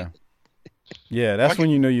 yeah. Yeah, that's when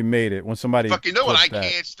you know you made it. When somebody what I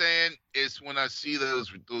can't stand is when I see those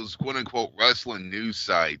quote unquote wrestling news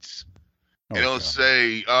sites. And it'll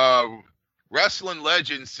say, wrestling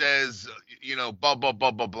legend says, blah, blah,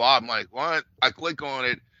 blah, blah, blah. I'm like, what? I click on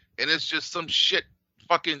it and it's just some shit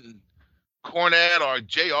fucking Cornette or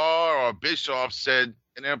JR or Bischoff said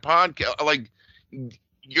in their podcast. Like,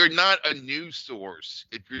 you're not a news source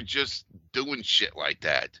if you're just doing shit like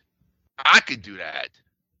that. I could do that.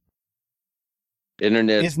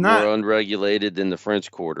 Internet's more unregulated than the French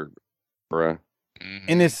Quarter, bruh.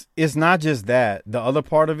 And it's not just that. The other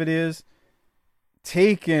part of it is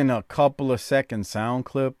taking a couple of second sound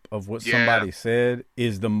clip of what somebody said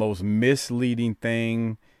is the most misleading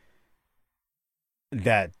thing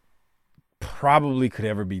that probably could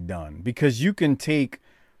ever be done, because you can take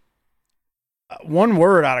one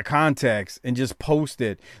word out of context and just post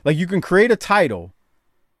it. Like, you can create a title,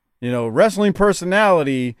 wrestling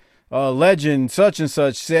personality legend such and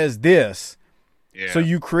such says this. Yeah. So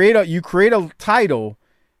you create a title,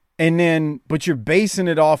 and then but you're basing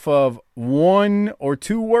it off of 1 or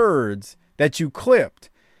 2 words that you clipped,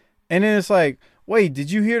 and then it's like, wait,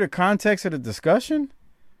 did you hear the context of the discussion?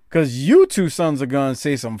 Because you two sons of guns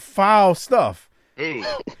say some foul stuff.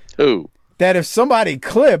 Who? That if somebody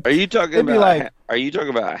clipped, Are you talking it'd be about? like, Are you talking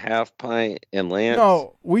about Half Pint and Lance?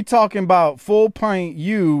 no, we talking about Full Pint,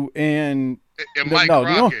 you and And Mike no,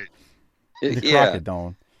 Crockett. the Yeah. Crockett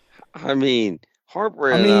Don. I mean, Harper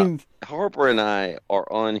and I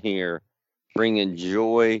are on here bringing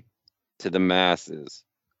joy to the masses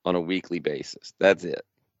on a weekly basis. That's it.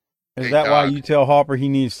 Is Hey, that why Doc. you tell Harper he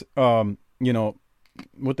needs,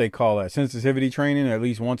 what they call that, sensitivity training at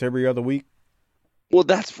least once every other week? Well,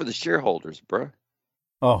 that's for the shareholders, bro.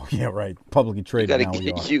 Oh yeah, right. Publicly You traded gotta, now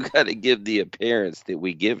we are. you gotta give the appearance that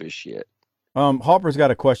we give a shit. Harper's got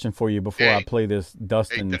a question for you before I Hey. play this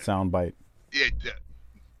Dustin Hey, soundbite. Yeah,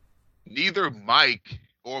 neither Mike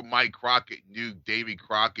or Mike Crockett knew Davy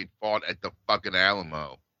Crockett fought at the fucking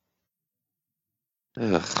Alamo.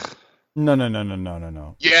 Ugh.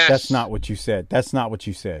 No. Yes. That's not what you said. That's not what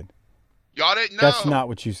you said. Y'all didn't know. That's not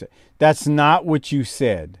what you said. That's not what you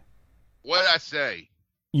said. What did I say?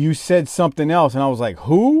 You said something else, and I was like,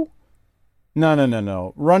 who?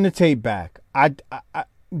 No. Run the tape back.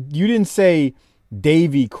 You didn't say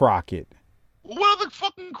Davy Crockett. What other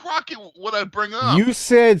fucking Crockett would I bring up? You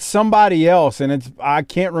said somebody else, and I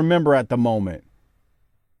can't remember at the moment.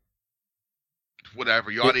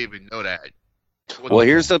 Whatever. Y'all didn't even know that. Well,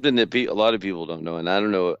 here's something that a lot of people don't know, and I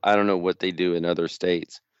don't know what they do in other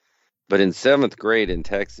states. But in 7th grade in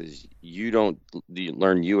Texas, you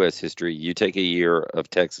learn U.S. history. You take a year of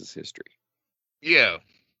Texas history. Yeah,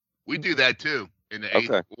 we do that too in the 8th.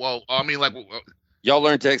 Okay. Well, I mean, like Y'all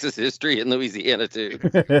learn Texas history in Louisiana too. we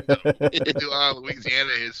do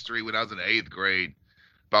Louisiana history when I was in the 8th grade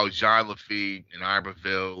about Jean Lafitte and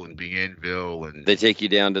Iberville and Bienville, and They take you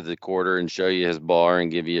down to the quarter and show you his bar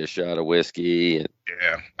and give you a shot of whiskey. And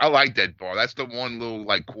yeah, I like that bar. That's the one little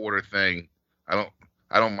like quarter thing.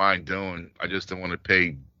 I don't mind doing. I just don't want to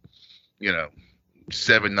pay,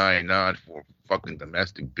 $7.99 for fucking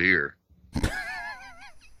domestic beer.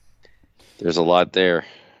 there's a lot there.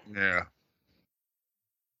 Yeah.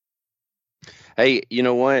 Hey, you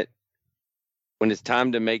know what? When it's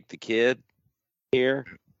time to make the kid here,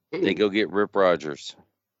 they go get Rip Rogers.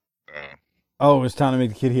 Oh, it's time to make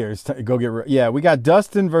the kid here. Go get Rip. Yeah, we got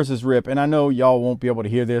Dustin versus Rip, and I know y'all won't be able to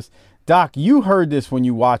hear this. Doc, you heard this when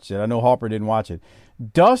you watched it. I know Harper didn't watch it.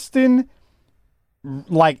 Dustin,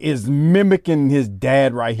 is mimicking his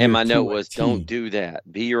dad right here. And my to note a was, T. don't do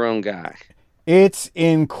that. Be your own guy. It's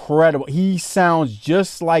incredible. He sounds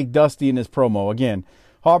just like Dusty in this promo. Again,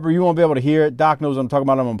 Harper, you won't be able to hear it. Doc knows what I'm talking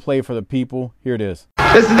about. I'm going to play it for the people. Here it is.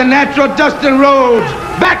 This is the natural Dustin Rhodes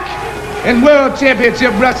back in World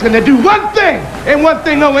Championship Wrestling to do one thing and one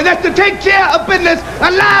thing only. That's to take care of business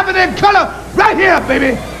alive and in color right here,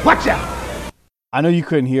 baby. Watch out. I know you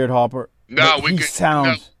couldn't hear it, Harper. No, but he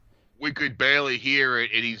sounds. we could barely hear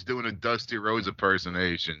it, and he's doing a Dusty Rhodes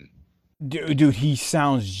impersonation. Dude, he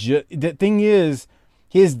sounds just. The thing is,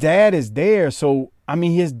 his dad is there, so I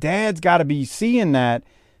mean, his dad's got to be seeing that.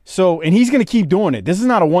 So, and he's gonna keep doing it. This is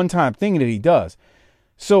not a one-time thing that he does.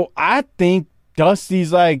 So, I think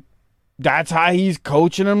Dusty's like, that's how he's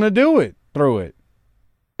coaching him to do it through it.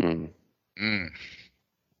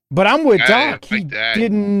 But I'm with Doc. He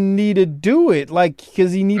didn't need to do it,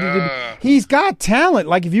 because he needed to. He's got talent.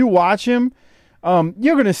 Like, if you watch him,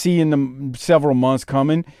 you're gonna see in the several months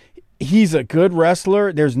coming. He's a good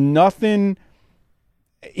wrestler. There's nothing.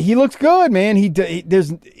 He looks good, man.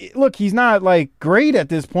 He's not like great at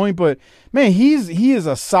this point, but man, he is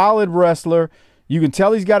a solid wrestler. You can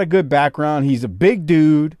tell he's got a good background. He's a big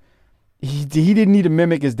dude. He didn't need to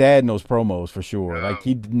mimic his dad in those promos for sure. No. Like,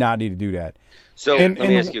 he did not need to do that. So let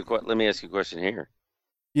me ask you a question here.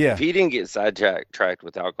 Yeah. If he didn't get sidetracked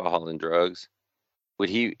with alcohol and drugs, would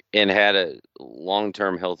he and had a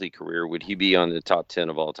long-term healthy career, would he be on the top 10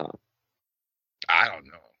 of all time? I don't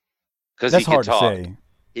know. Because That's he can hard talk. to say.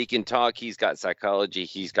 He can talk. He's got psychology.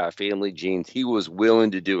 He's got family genes. He was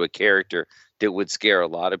willing to do a character that would scare a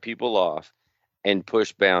lot of people off and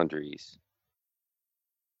push boundaries.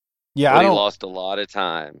 Yeah, But he lost a lot of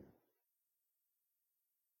time.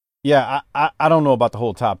 Yeah, I don't know about the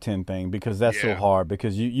whole top 10 thing, because that's so Yeah. hard,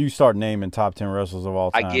 because you start naming top 10 wrestlers of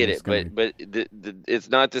all time. I get it, but it's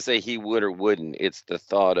not to say he would or wouldn't. It's the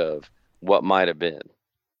thought of what might have been.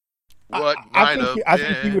 I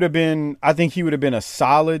think he would have been. I think he would have been a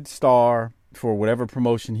solid star for whatever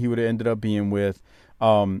promotion he would have ended up being with.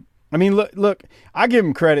 I mean, look. I give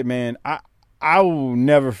him credit, man. I will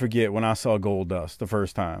never forget when I saw Goldust the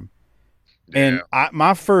first time. And Yeah.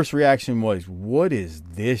 my first reaction was, what is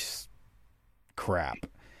this crap?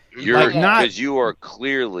 You're not- because you are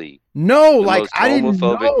clearly No, the like most I didn't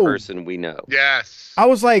homophobic know. person we know. Yes. I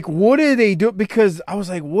was like, what are they doing? Because I was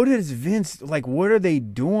like, what is Vince, like, what are they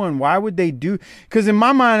doing? Why would they do? Because in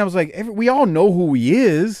my mind, I was like, we all know who he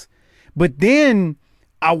is. But then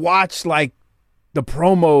I watched like the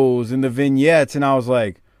promos and the vignettes, and I was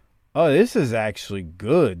like, oh, this is actually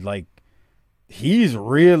good. Like, he's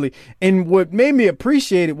really, and what made me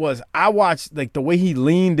appreciate it was I watched like the way he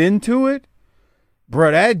leaned into it.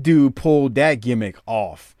 Bro, that dude pulled that gimmick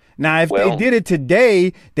off. Now, if they did it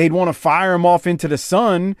today, they'd want to fire him off into the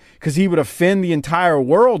sun because he would offend the entire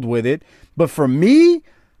world with it. But for me,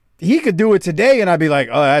 he could do it today, and I'd be like,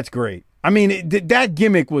 oh, that's great. I mean, that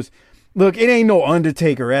gimmick was, look, it ain't no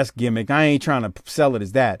Undertaker-esque gimmick. I ain't trying to sell it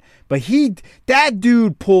as that. But that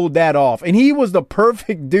dude pulled that off, and he was the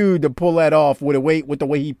perfect dude to pull that off with the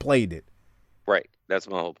way he played it. Right. That's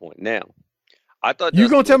my whole point. Now, I thought You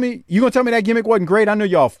gonna tell me that gimmick wasn't great? I know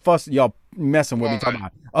y'all messing with me talking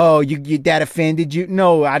about, oh, you that offended you?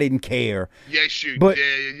 No, I didn't care. Yes, you But-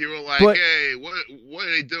 did. You were like, but- hey, what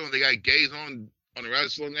are they doing? They got gays on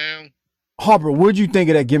wrestling now? Harper, what'd you think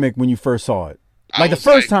of that gimmick when you first saw it? I Like the was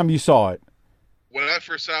first like- time you saw it. When I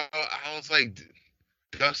first saw it, I was like,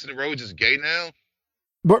 Dustin Rhodes is gay now?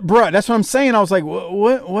 But bruh, that's what I'm saying. I was like,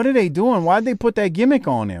 what are they doing? Why'd they put that gimmick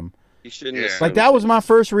on him? You shouldn't Yeah. have Like that was my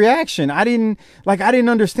first reaction. I didn't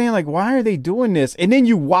understand, like, why are they doing this? And then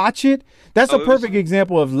you watch it. That's Oh, a it was- perfect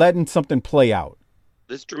example of letting something play out.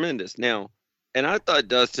 It's tremendous. Now, and I thought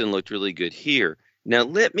Dustin looked really good here. Now,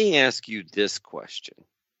 let me ask you this question.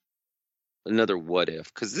 Another what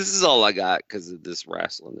if, because this is all I got because of this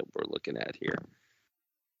wrestling that we're looking at here.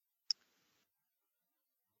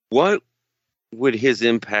 What would his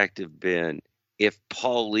impact have been if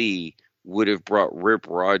Paul Lee would have brought Rip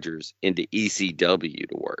Rogers into ECW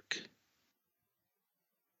to work?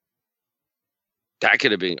 That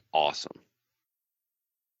could have been awesome.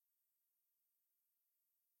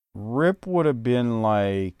 Rip would have been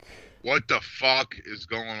like, What the fuck is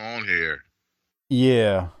going on here?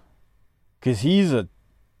 yeah, because he's a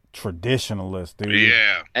traditionalist, dude.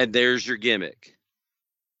 Yeah. And there's your gimmick.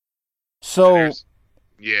 So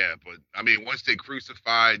Yeah, but I mean, once they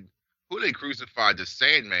crucified, who they crucified? The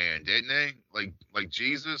Sandman, didn't they? Like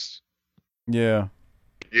Jesus? yeah.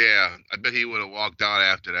 Yeah, I bet he would have walked out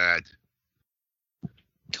after that.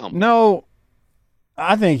 Come on. No,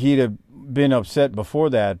 I think he'd have been upset before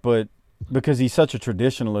that, but because he's such a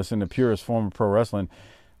traditionalist in the purest form of pro wrestling.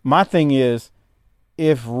 My thing is,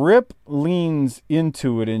 if Rip leans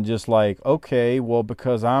into it and just like, okay, well,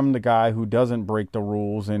 because I'm the guy who doesn't break the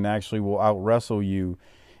rules and actually will out wrestle you,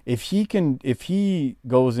 if he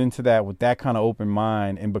goes into that with that kind of open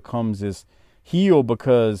mind and becomes this heel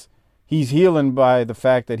because he's healing by the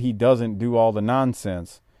fact that he doesn't do all the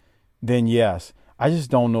nonsense, then yes. I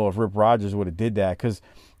just don't know if Rip Rogers would have did that because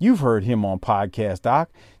you've heard him on podcast, Doc.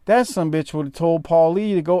 That some bitch would have told Paul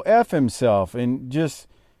Lee to go F himself and just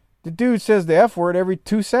the dude says the F word every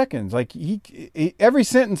 2 seconds. Like every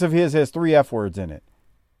sentence of his has 3 F words in it.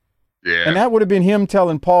 Yeah. And that would have been him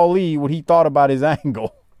telling Paul Lee what he thought about his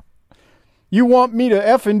angle. You want me to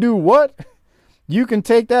F and do what? You can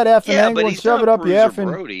take that F and Yeah, angle but and he's shove not it up your Bruiser F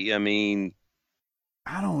and Brody. I mean,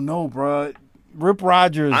 I don't know, bro. Rip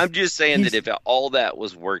Rogers. I'm just saying that if all that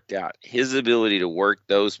was worked out, his ability to work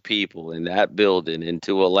those people in that building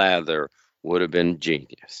into a lather would have been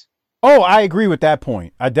genius. Oh, I agree with that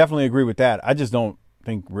point. I definitely agree with that. I just don't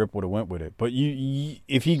think Rip would have went with it. But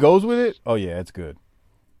if he goes with it, oh yeah, it's good.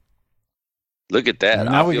 Look at that.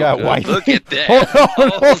 Now I we feel got good. white. Look at that.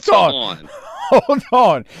 Hold on. Hold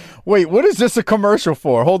on. Wait, what is this a commercial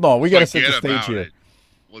for? Hold on. We got to set the Forget stage about here. it.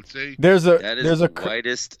 Let's see. That is the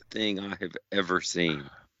whitest thing I have ever seen.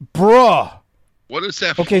 Bruh. What is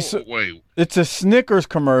that Okay, for? so Wait. it's a Snickers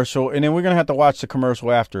commercial, and then we're gonna have to watch the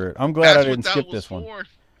commercial after it. I'm glad I didn't skip this one.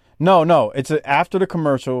 No, it's after the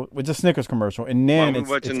commercial. It's a Snickers commercial, and then Why are we it's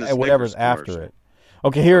watching the whatever's Snickers after commercial? it.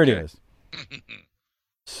 Okay, here it is.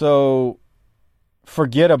 So,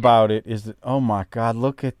 forget about it. Oh my God,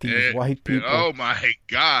 look at these white people. Oh my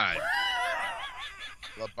God.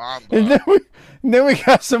 La And Bamba. then we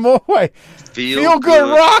got some more white. Feel Good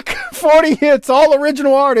good. Rock, 40 hits, all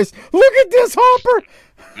original artists. Look at this, Harper.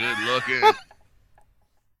 Good looking.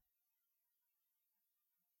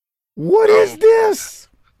 What is this?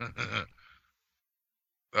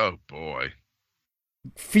 Oh boy.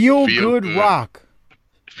 Feel Feel Good Good. Rock.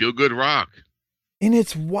 Feel Good Rock. And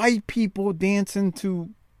it's white people dancing to.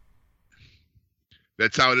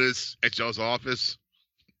 That's how it is at y'all's office.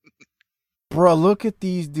 Bro, look at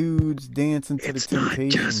these dudes dancing to It's the not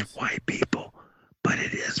Temptations. just white people, but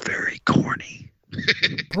it is very corny.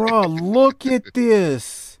 Bro, look at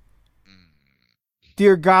this.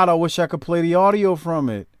 Dear God, I wish I could play the audio from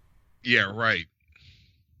it. Yeah, right.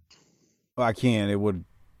 I can't. It would,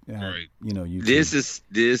 Right. you know, you. This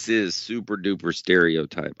is super duper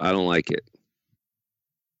stereotype. I don't like it.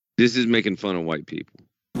 This is making fun of white people.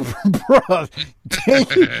 Bro,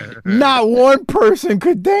 not one person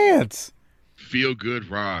could dance. Feel good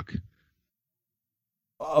rock.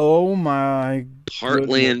 Oh my.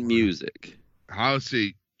 Heartland music. How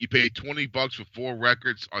see? You pay $20 for 4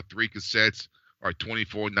 records or 3 cassettes, or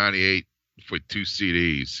 $24.98 for 2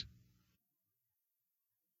 CDs.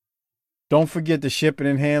 Don't forget the shipping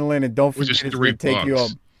and handling, and don't Which forget is it's going to take you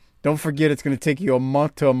 $3. Don't forget it's going to take you a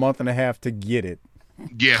month to a month and a half to get it.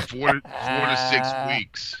 Yeah, 4 to 6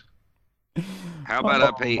 weeks. How about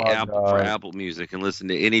I pay my Apple for God. Apple Music and listen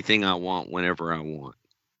to anything I want whenever I want?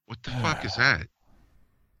 What the fuck is that?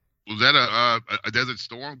 Was that a Desert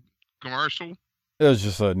Storm commercial? It was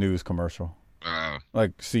just a news commercial, Uh,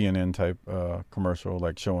 like CNN type commercial,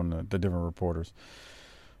 like showing the different reporters.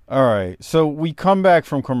 All right, so we come back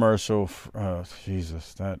from commercial.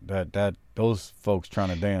 Jesus, that those folks trying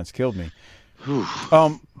to dance killed me.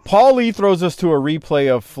 Paul Lee throws us to a replay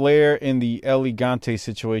of Flair in the Elegante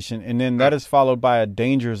situation, and then that is followed by a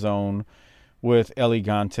danger zone with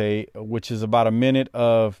Elegante, which is about a minute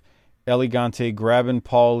of Elegante grabbing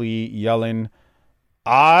Paul Lee, yelling,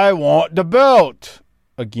 "I want the belt!"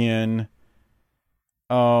 again.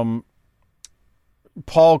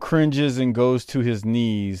 Paul cringes and goes to his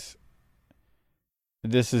knees.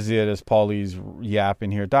 This is it as Paul Lee's yapping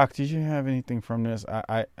here. Doc, did you have anything from this?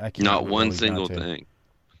 I can't. Not remember one Elegante. single thing.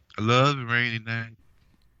 I love the rainy night.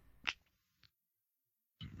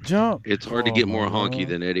 Jump. It's hard to get more honky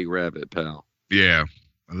than Eddie Rabbit, pal. Yeah,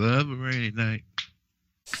 I love a rainy night.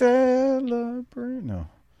 Celebrate. No.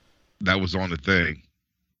 That was on the thing.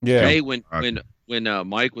 Yeah. Hey, when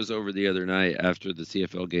Mike was over the other night after the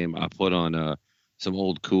CFL game, I put on some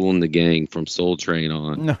old Kool and the Gang from Soul Train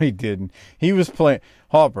on. No, he didn't. He was playing.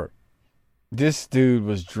 Harper, this dude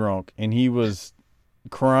was drunk, and he was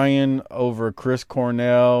crying over Chris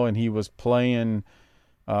Cornell, and he was playing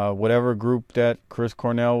whatever group that Chris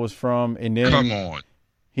Cornell was from. And then Come on.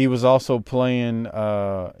 he was also playing,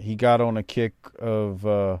 he got on a kick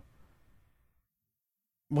of,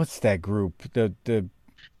 what's that group? The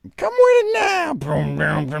Come with it now.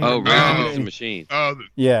 Oh, Rage Against the Machine. Oh,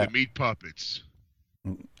 Yeah. the Meat Puppets.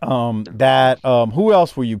 Who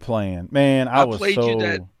else were you playing? Man, I was played so...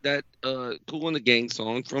 you that Kool and the Gang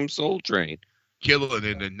song from Soul Train. Killing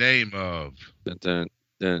in the name of. Dun,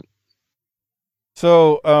 dun.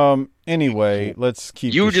 So, anyway, let's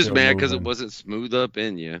keep You were this just show mad because it moving. wasn't smooth up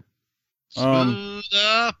in you. Smooth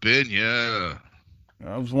up in ya.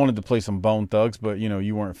 I just wanted to play some Bone Thugs, but,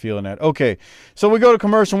 you weren't feeling that. Okay, so we go to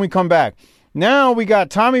commercial and we come back. Now we got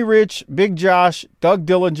Tommy Rich, Big Josh, Doug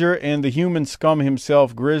Dillinger, and the human scum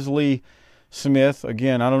himself, Grizzly Smith.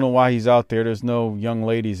 Again, I don't know why he's out there. There's no young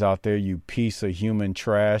ladies out there, you piece of human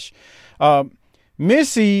trash.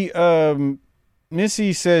 Missy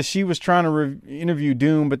says she was trying to interview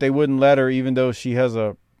Doom, but they wouldn't let her, even though she has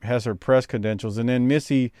her press credentials. And then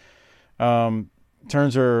Missy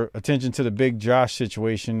turns her attention to the Big Josh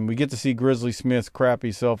situation. We get to see Grizzly Smith's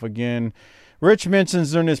crappy self again. Rich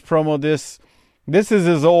mentions during this promo this is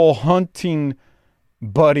his old hunting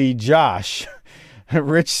buddy Josh.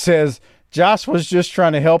 Rich says Josh was just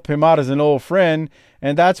trying to help him out as an old friend,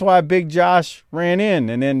 and that's why Big Josh ran in.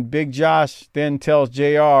 And then Big Josh then tells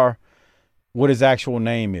JR what his actual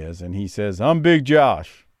name is, and he says, "I'm Big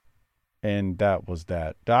Josh." And that was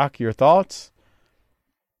that. Doc, your thoughts?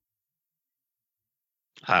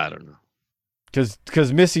 I don't know.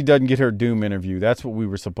 Because Missy doesn't get her Doom interview. That's what we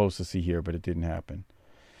were supposed to see here, but it didn't happen.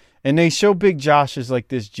 And they show Big Josh as like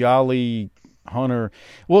this jolly hunter.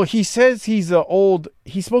 Well, he says he's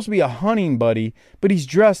supposed to be a hunting buddy, but he's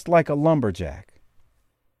dressed like a lumberjack.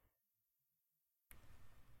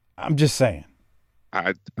 I'm just saying.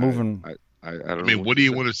 I Moving. don't know. I mean, what do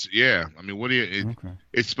you want to? Yeah, I mean, what do you?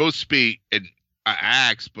 It's supposed to be an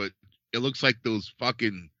axe, but it looks like those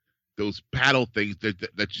paddle things that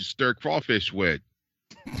you stir crawfish with.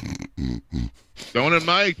 Don't it,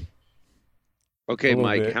 Mike? Okay,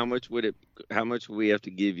 Mike. bit. How much would we have to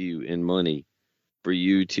give you in money for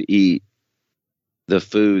you to eat the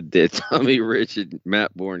food that Tommy Rich and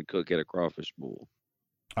Matt Bourne cook at a crawfish bowl?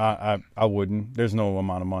 I wouldn't. There's no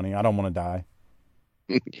amount of money. I don't want to die.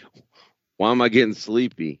 Why am I getting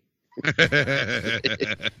sleepy?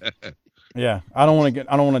 Yeah, I don't want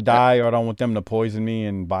to die, or I don't want them to poison me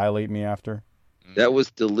and violate me after. That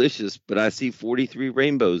was delicious, but I see 43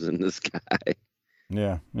 rainbows in the sky.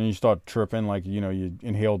 Yeah, and you start tripping like, you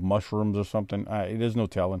inhaled mushrooms or something. There's no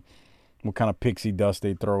telling what kind of pixie dust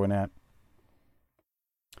they throw in that.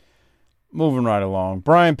 Moving right along.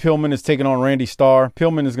 Brian Pillman is taking on Randy Starr.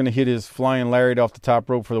 Pillman is going to hit his flying lariat off the top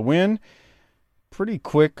rope for the win. Pretty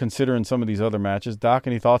quick considering some of these other matches. Doc,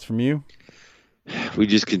 any thoughts from you? We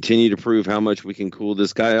just continue to prove how much we can cool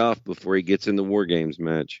this guy off before he gets in the War Games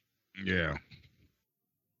match. Yeah.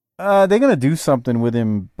 They're going to do something with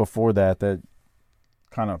him before that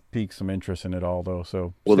kind of piques some interest in it all, though.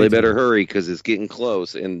 So, well, they better hurry because it's getting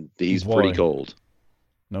close, and he's pretty cold.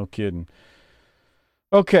 No kidding.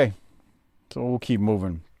 Okay, so we'll keep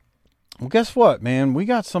moving. Well, guess what, man? We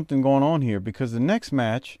got something going on here because the next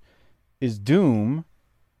match is Doom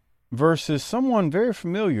versus someone very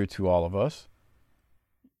familiar to all of us.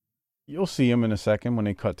 You'll see him in a second when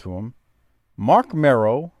they cut to him. Marc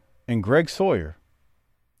Mero and Greg Sawyer.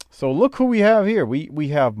 So look who we have here. We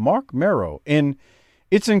have Marc Mero, and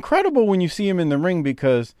it's incredible when you see him in the ring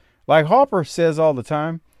because, like Harper says all the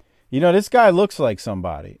time, this guy looks like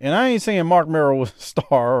somebody. And I ain't saying Marc Mero was a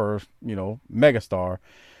star or, megastar.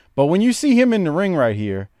 But when you see him in the ring right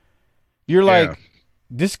here, you're like,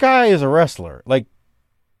 this guy is a wrestler. Like,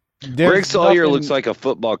 Greg Sawyer looks like a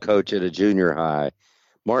football coach at a junior high.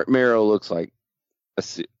 Marc Mero looks like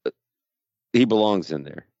he belongs in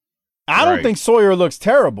there. I don't think Sawyer looks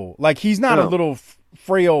terrible. Like, he's not a little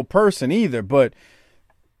frail person either, but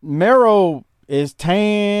Mero is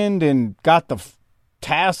tanned and got the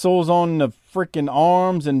tassels on the freaking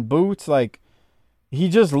arms and boots. Like, he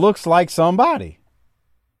just looks like somebody.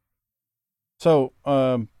 So,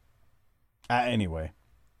 anyway,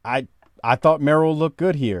 I thought Mero looked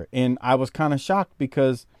good here, and I was kind of shocked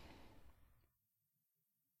because,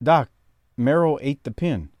 Doc, Mero ate the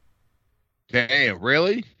pin. Damn,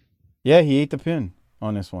 really? Yeah, he ate the pin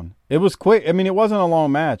on this one. It was quick. I mean, it wasn't a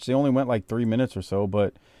long match. They only went like 3 minutes or so,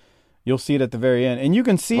 but you'll see it at the very end. And you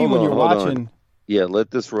can see when you're watching. Yeah, let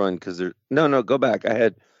this run because there. No, go back. I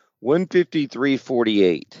had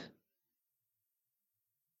 153.48.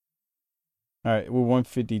 All right, we're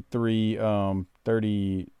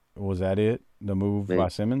 153.30. Was that it? The move by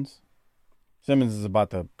Simmons? Simmons is about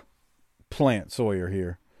to plant Sawyer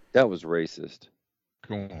here. That was racist.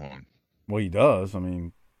 Come on. Well, he does. I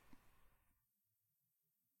mean,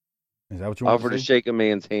 is that what you want Offer to shake a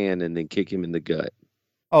man's hand and then kick him in the gut.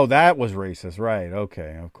 Oh, that was racist, right?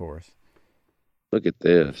 Okay, of course. Look at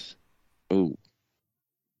this. Ooh.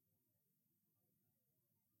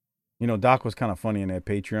 Doc was kind of funny in that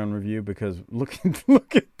Patreon review because look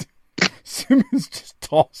at Simmons just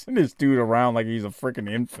tossing this dude around like he's a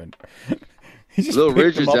freaking infant. Little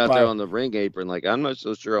Richard's out there on the ring apron like, I'm not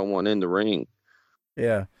so sure I want in the ring.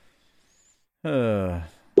 Yeah. What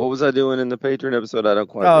was I doing in the Patreon episode? I don't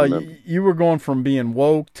quite remember. You were going from being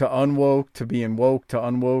woke to unwoke to being woke to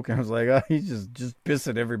unwoke. And I was like, he's just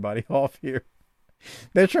pissing everybody off here.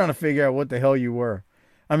 They're trying to figure out what the hell you were.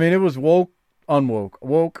 I mean, it was woke, unwoke,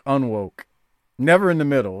 woke, unwoke. Never in the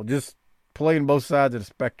middle. Just playing both sides of the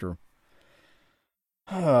spectrum.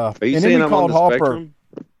 Are you saying I'm on the spectrum?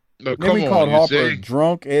 No, then we called Harper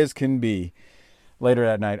drunk as can be later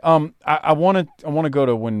that night. I want to go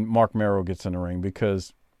to when Marc Mero gets in the ring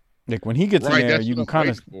because, like, when he gets in there, you can kind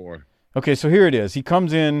of. Okay, so here it is. He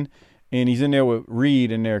comes in and he's in there with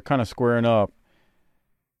Reed and they're kind of squaring up,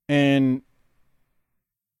 and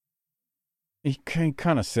he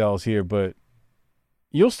kind of sells here, but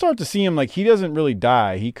you'll start to see him like he doesn't really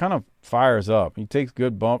die. He kind of fires up. He takes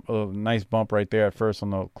a nice bump right there at first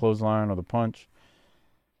on the clothesline or the punch.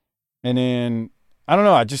 And then, I don't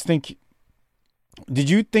know, I just think, did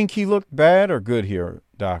you think he looked bad or good here,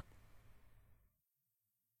 Doc?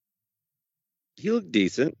 He looked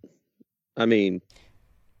decent. I mean.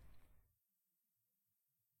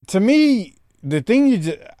 To me, the thing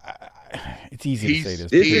it's easy to say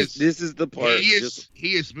this. This is the part.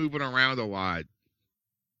 He is moving around a lot.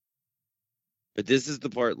 But this is the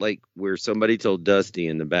part like where somebody told Dusty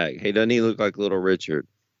in the back, hey, doesn't he look like Little Richard?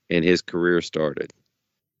 And his career started.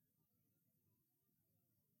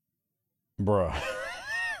 Bruh.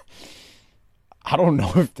 I don't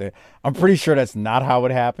know if I'm pretty sure that's not how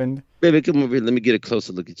it happened. Baby, come over here. Let me get a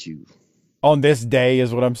closer look at you. On this day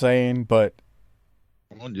is what I'm saying, but.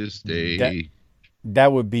 On this day.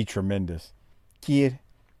 That would be tremendous. Kid,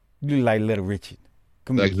 you look like Little Richard.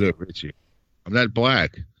 Come like Little Richard. I'm not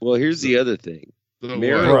black. Well, here's the other thing.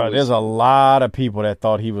 Bruh, there's a lot of people that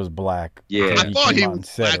thought he was black. Yeah. I thought he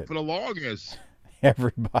was black for the longest.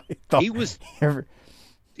 Everybody thought he was.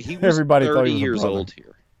 He was everybody 30 thought he was years old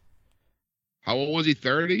here. How old was he?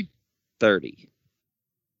 30? 30.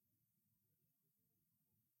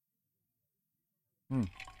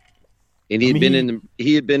 And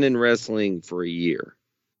he had been in wrestling for a year.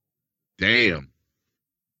 Damn.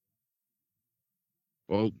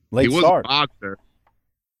 Well, Late he was start. a boxer.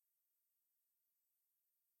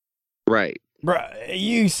 Right. Bruh,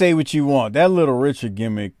 you say what you want. That Little Richard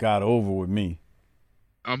gimmick got over with me.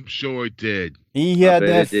 I'm sure it did. He had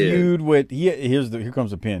that feud with here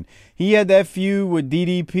comes the pin. He had that feud with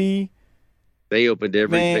DDP. They opened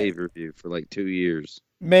every pay-per-view for like 2 years.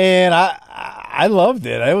 Man, I loved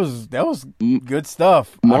it. That was good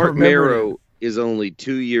stuff. Mark Marrow is only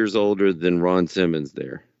 2 years older than Ron Simmons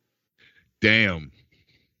there. Damn.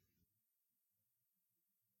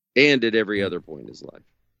 And at every other point in his life.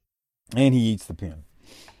 And he eats the pin.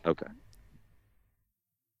 Okay.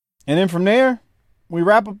 And then from there, we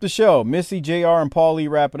wrap up the show. Missy, JR, and Paulie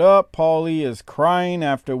wrap it up. Paulie is crying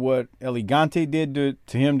after what Elegante did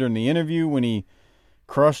to him during the interview when he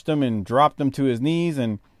crushed him and dropped him to his knees.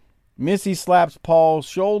 And Missy slaps Paul's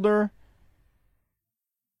shoulder.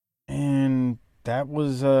 And that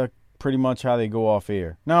was pretty much how they go off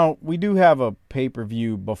air. Now, we do have a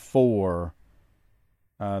pay-per-view before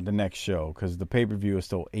the next show because the pay-per-view is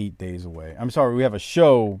still 8 days away. I'm sorry, we have a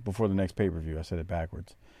show before the next pay-per-view. I said it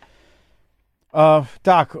backwards.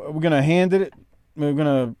 Doc, we're going to hand it. We're going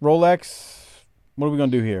to Rolex. What are we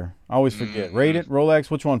going to do here? I always forget. Rate it,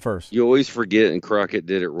 Rolex. Which one first? You always forget, and Crockett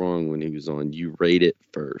did it wrong when he was on. You rate it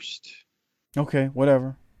first. Okay,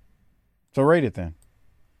 whatever. So rate it then.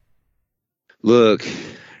 Look.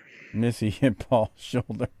 Missy hit Paul's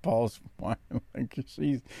shoulder. Paul's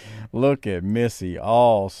smiling. Look at Missy,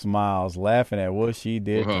 all smiles, laughing at what she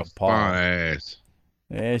did to Paul. Fine ass.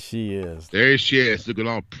 There she is. There she is, looking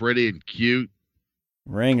all pretty and cute.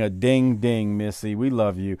 Ring a ding ding, Missy. We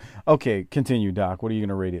love you. Okay, continue, Doc. What are you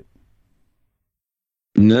gonna rate it?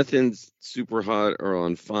 Nothing's super hot or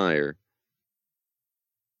on fire.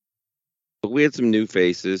 But we had some new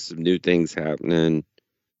faces, some new things happening.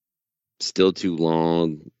 Still too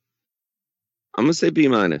long. I'm gonna say B-.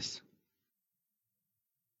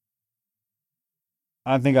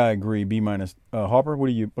 I think I agree. B-. Harper, what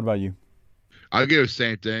about you? I'll give it the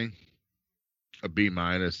same thing. A B-.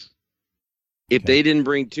 If they didn't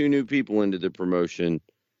bring 2 new people into the promotion,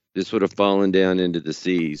 this would have fallen down into the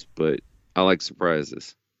C's, but I like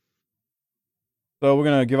surprises. So we're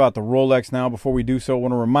going to give out the Rolex now. Before we do so, I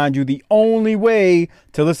want to remind you the only way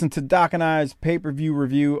to listen to Doc and I's pay-per-view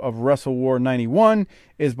review of Wrestle War 91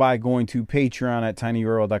 is by going to Patreon at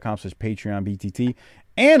tinyurl.com/PatreonBTT.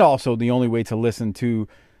 And also the only way to listen to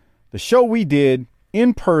the show we did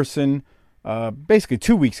in person basically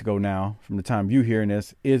 2 weeks ago now, from the time you hearing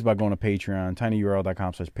this, is by going to Patreon,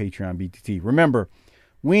 tinyurl.com/PatreonBTT. Remember,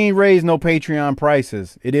 we ain't raised no Patreon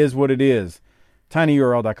prices. It is what it is.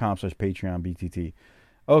 tinyurl.com/PatreonBTT.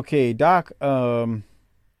 Okay, Doc, trying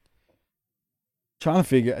to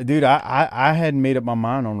figure, dude, I hadn't made up my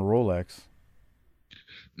mind on the Rolex.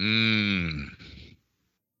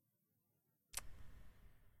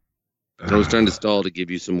 I was trying to stall to give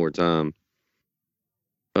you some more time.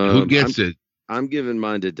 Who gets it? I'm giving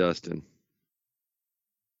mine to Dustin.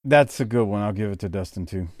 That's a good one. I'll give it to Dustin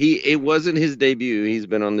too. It wasn't his debut. He's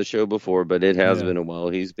been on the show before, but it has been a while.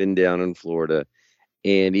 He's been down in Florida,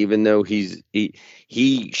 and even though he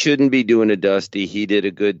shouldn't be doing a Dusty, he did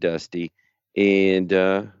a good Dusty,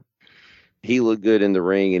 and he looked good in the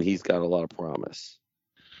ring, and he's got a lot of promise.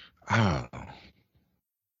 Oh. How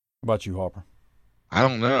about you, Harper? I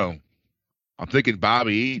don't know. I'm thinking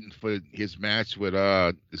Bobby Eaton for his match with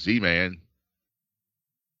Z-Man.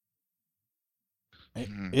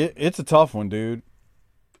 It's a tough one, dude.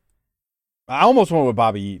 I almost went with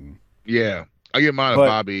Bobby Eaton. Yeah, I give mine to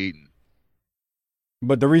Bobby Eaton.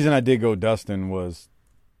 But the reason I did go Dustin was,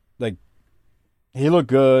 like, he looked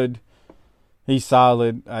good. He's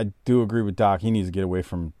solid. I do agree with Doc. He needs to get away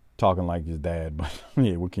from talking like his dad. But,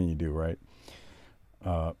 yeah, what can you do, right?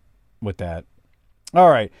 With that. All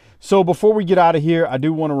right. So before we get out of here, I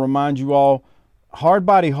do want to remind you all,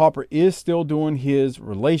 Hardbody Harper is still doing his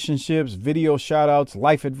relationships, video shout-outs,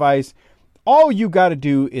 life advice. All you got to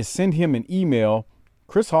do is send him an email,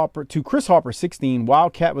 Chris Harper, to chrisharper16,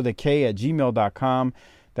 wildcat with a K at gmail.com.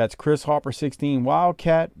 That's chrisharper16,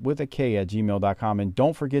 wildcat with a K at gmail.com. And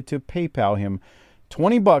don't forget to PayPal him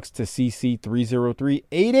 $20 to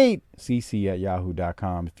cc30388, cc at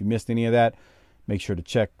yahoo.com. If you missed any of that, make sure to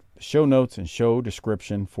check the show notes and show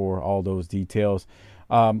description for all those details.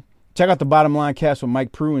 Check out the Bottom Line Cast with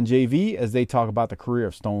Mike Prue and JV as they talk about the career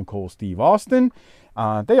of Stone Cold Steve Austin.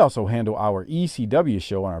 They also handle our ECW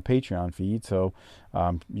show on our Patreon feed, so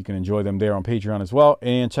you can enjoy them there on Patreon as well.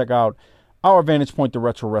 And check out Our Vantage Point, the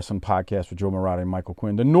Retro Wrestling Podcast with Joe Murata and Michael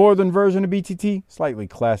Quinn. The northern version of BTT, slightly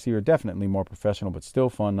classier, definitely more professional, but still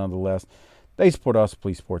fun nonetheless. They support us,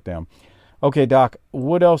 please support them. Okay, Doc,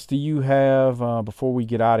 what else do you have before we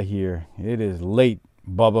get out of here? It is late,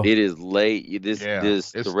 Bubba. It is late.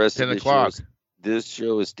 The rest of the show. This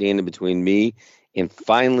show is standing between me and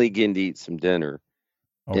finally getting to eat some dinner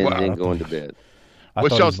and then going to bed.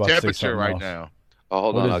 What's y'all's temperature right now? Oh,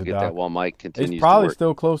 hold on, I'll get that while Mike continues. It's probably to work.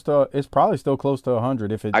 still close to. It's probably still close to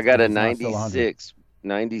 100. If it's, I got a 96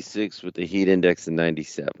 with the heat index of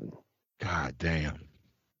 97. God damn.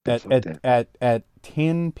 At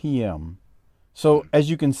 10 p.m. So as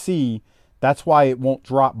you can see, that's why it won't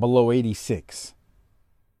drop below 86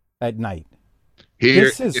 at night.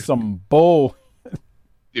 This is some bull.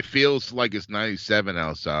 It feels like it's 97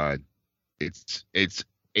 outside. It's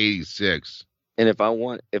 86. And if I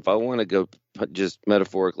want to go just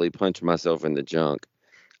metaphorically punch myself in the junk,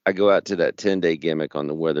 I go out to that 10-day gimmick on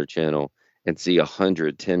the Weather Channel and see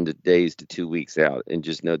 110 days to 2 weeks out and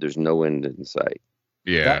just know there's no end in sight.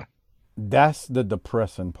 Yeah. That's the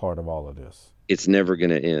depressing part of all of this. It's never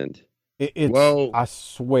going to end. I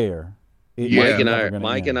swear.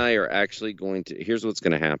 Mike and I are actually going to, here's what's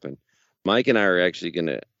going to happen. Mike and I are actually going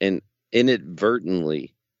to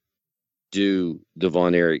inadvertently do the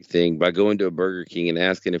Von Erich thing by going to a Burger King and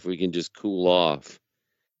asking if we can just cool off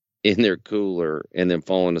in their cooler and then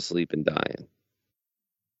falling asleep and dying.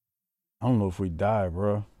 I don't know if we die,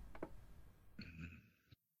 bro.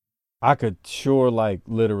 I could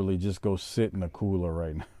literally just go sit in the cooler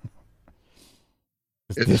right now.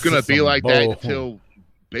 It's going to be like that until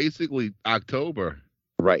basically October.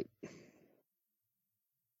 Right.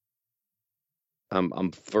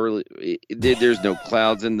 I'm fairly. There's no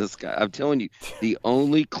clouds in the sky. I'm telling you, the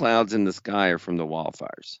only clouds in the sky are from the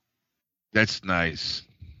wildfires. That's nice.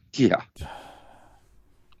 Yeah.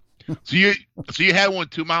 So you had one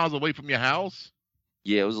 2 miles away from your house?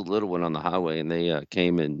 Yeah, it was a little one on the highway, and they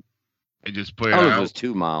came and just put it out. It was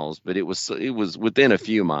 2 miles, but it was within a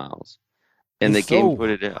few miles, and they came and put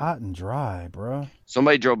it out. Hot and dry, bro.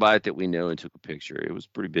 Somebody drove by it that we know and took a picture. It was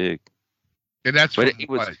pretty big. And that's but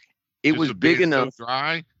what it was big enough. So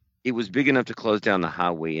dry? It was big enough to close down the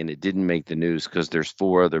highway, and it didn't make the news because there's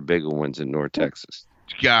 4 other bigger ones in North Texas.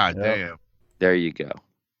 God damn. There you go.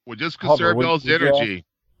 Well, just conserve those energy.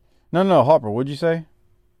 No, Harper, what'd you say?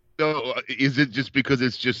 So, is it just because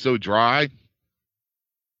it's just so dry?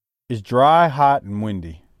 It's dry, hot, and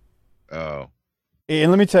windy. Oh. And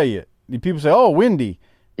let me tell you, people say, "Oh, windy,"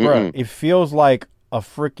 bro. It feels like a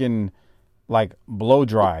freaking blow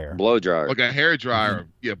dryer. Blow dryer. Like a hair dryer.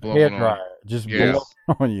 Yeah, blowing hair dryer. Just blow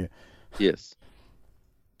on you. Yes.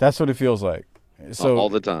 That's what it feels like. So all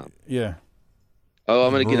the time. Yeah. Oh,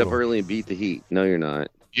 I'm gonna get up early and beat the heat. No, you're not.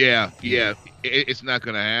 Yeah. It's not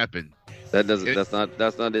gonna happen. That doesn't. That's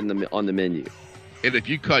not on the menu. And if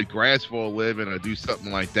you cut grass for a living or do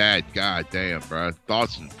something like that, god damn, bro.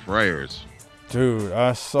 Thoughts and prayers. Dude,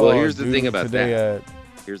 I saw. Well, here's the thing about today that.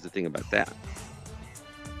 Here's the thing about that.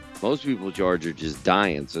 Most people's yards are just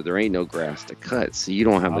dying, so there ain't no grass to cut. So you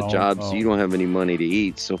don't have a job, so you don't have any money to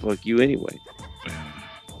eat. So fuck you anyway.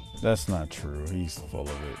 That's not true. He's full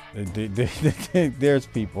of it. There's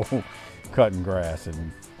people cutting grass,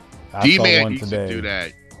 and I saw one used today. To do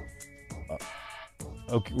that.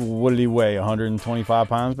 Okay, what did he weigh? 125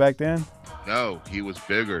 pounds back then? No, he was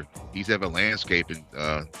bigger. He's have a landscaping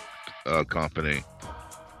company.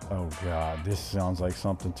 Oh God, this sounds like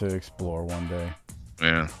something to explore one day.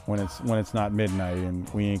 Yeah. When it's not midnight and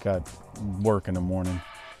we ain't got work in the morning.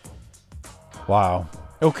 Wow.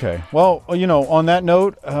 Okay. Well, on that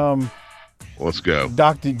note, let's go.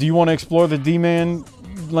 Doc, do you want to explore the D-Man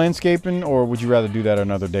landscaping, or would you rather do that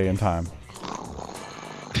another day and time?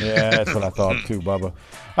 Yeah, that's what I thought too, Bubba.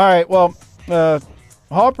 All right. Well,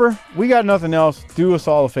 Harper, we got nothing else. Do us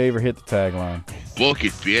all a favor. Hit the tagline. Book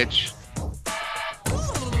it, bitch.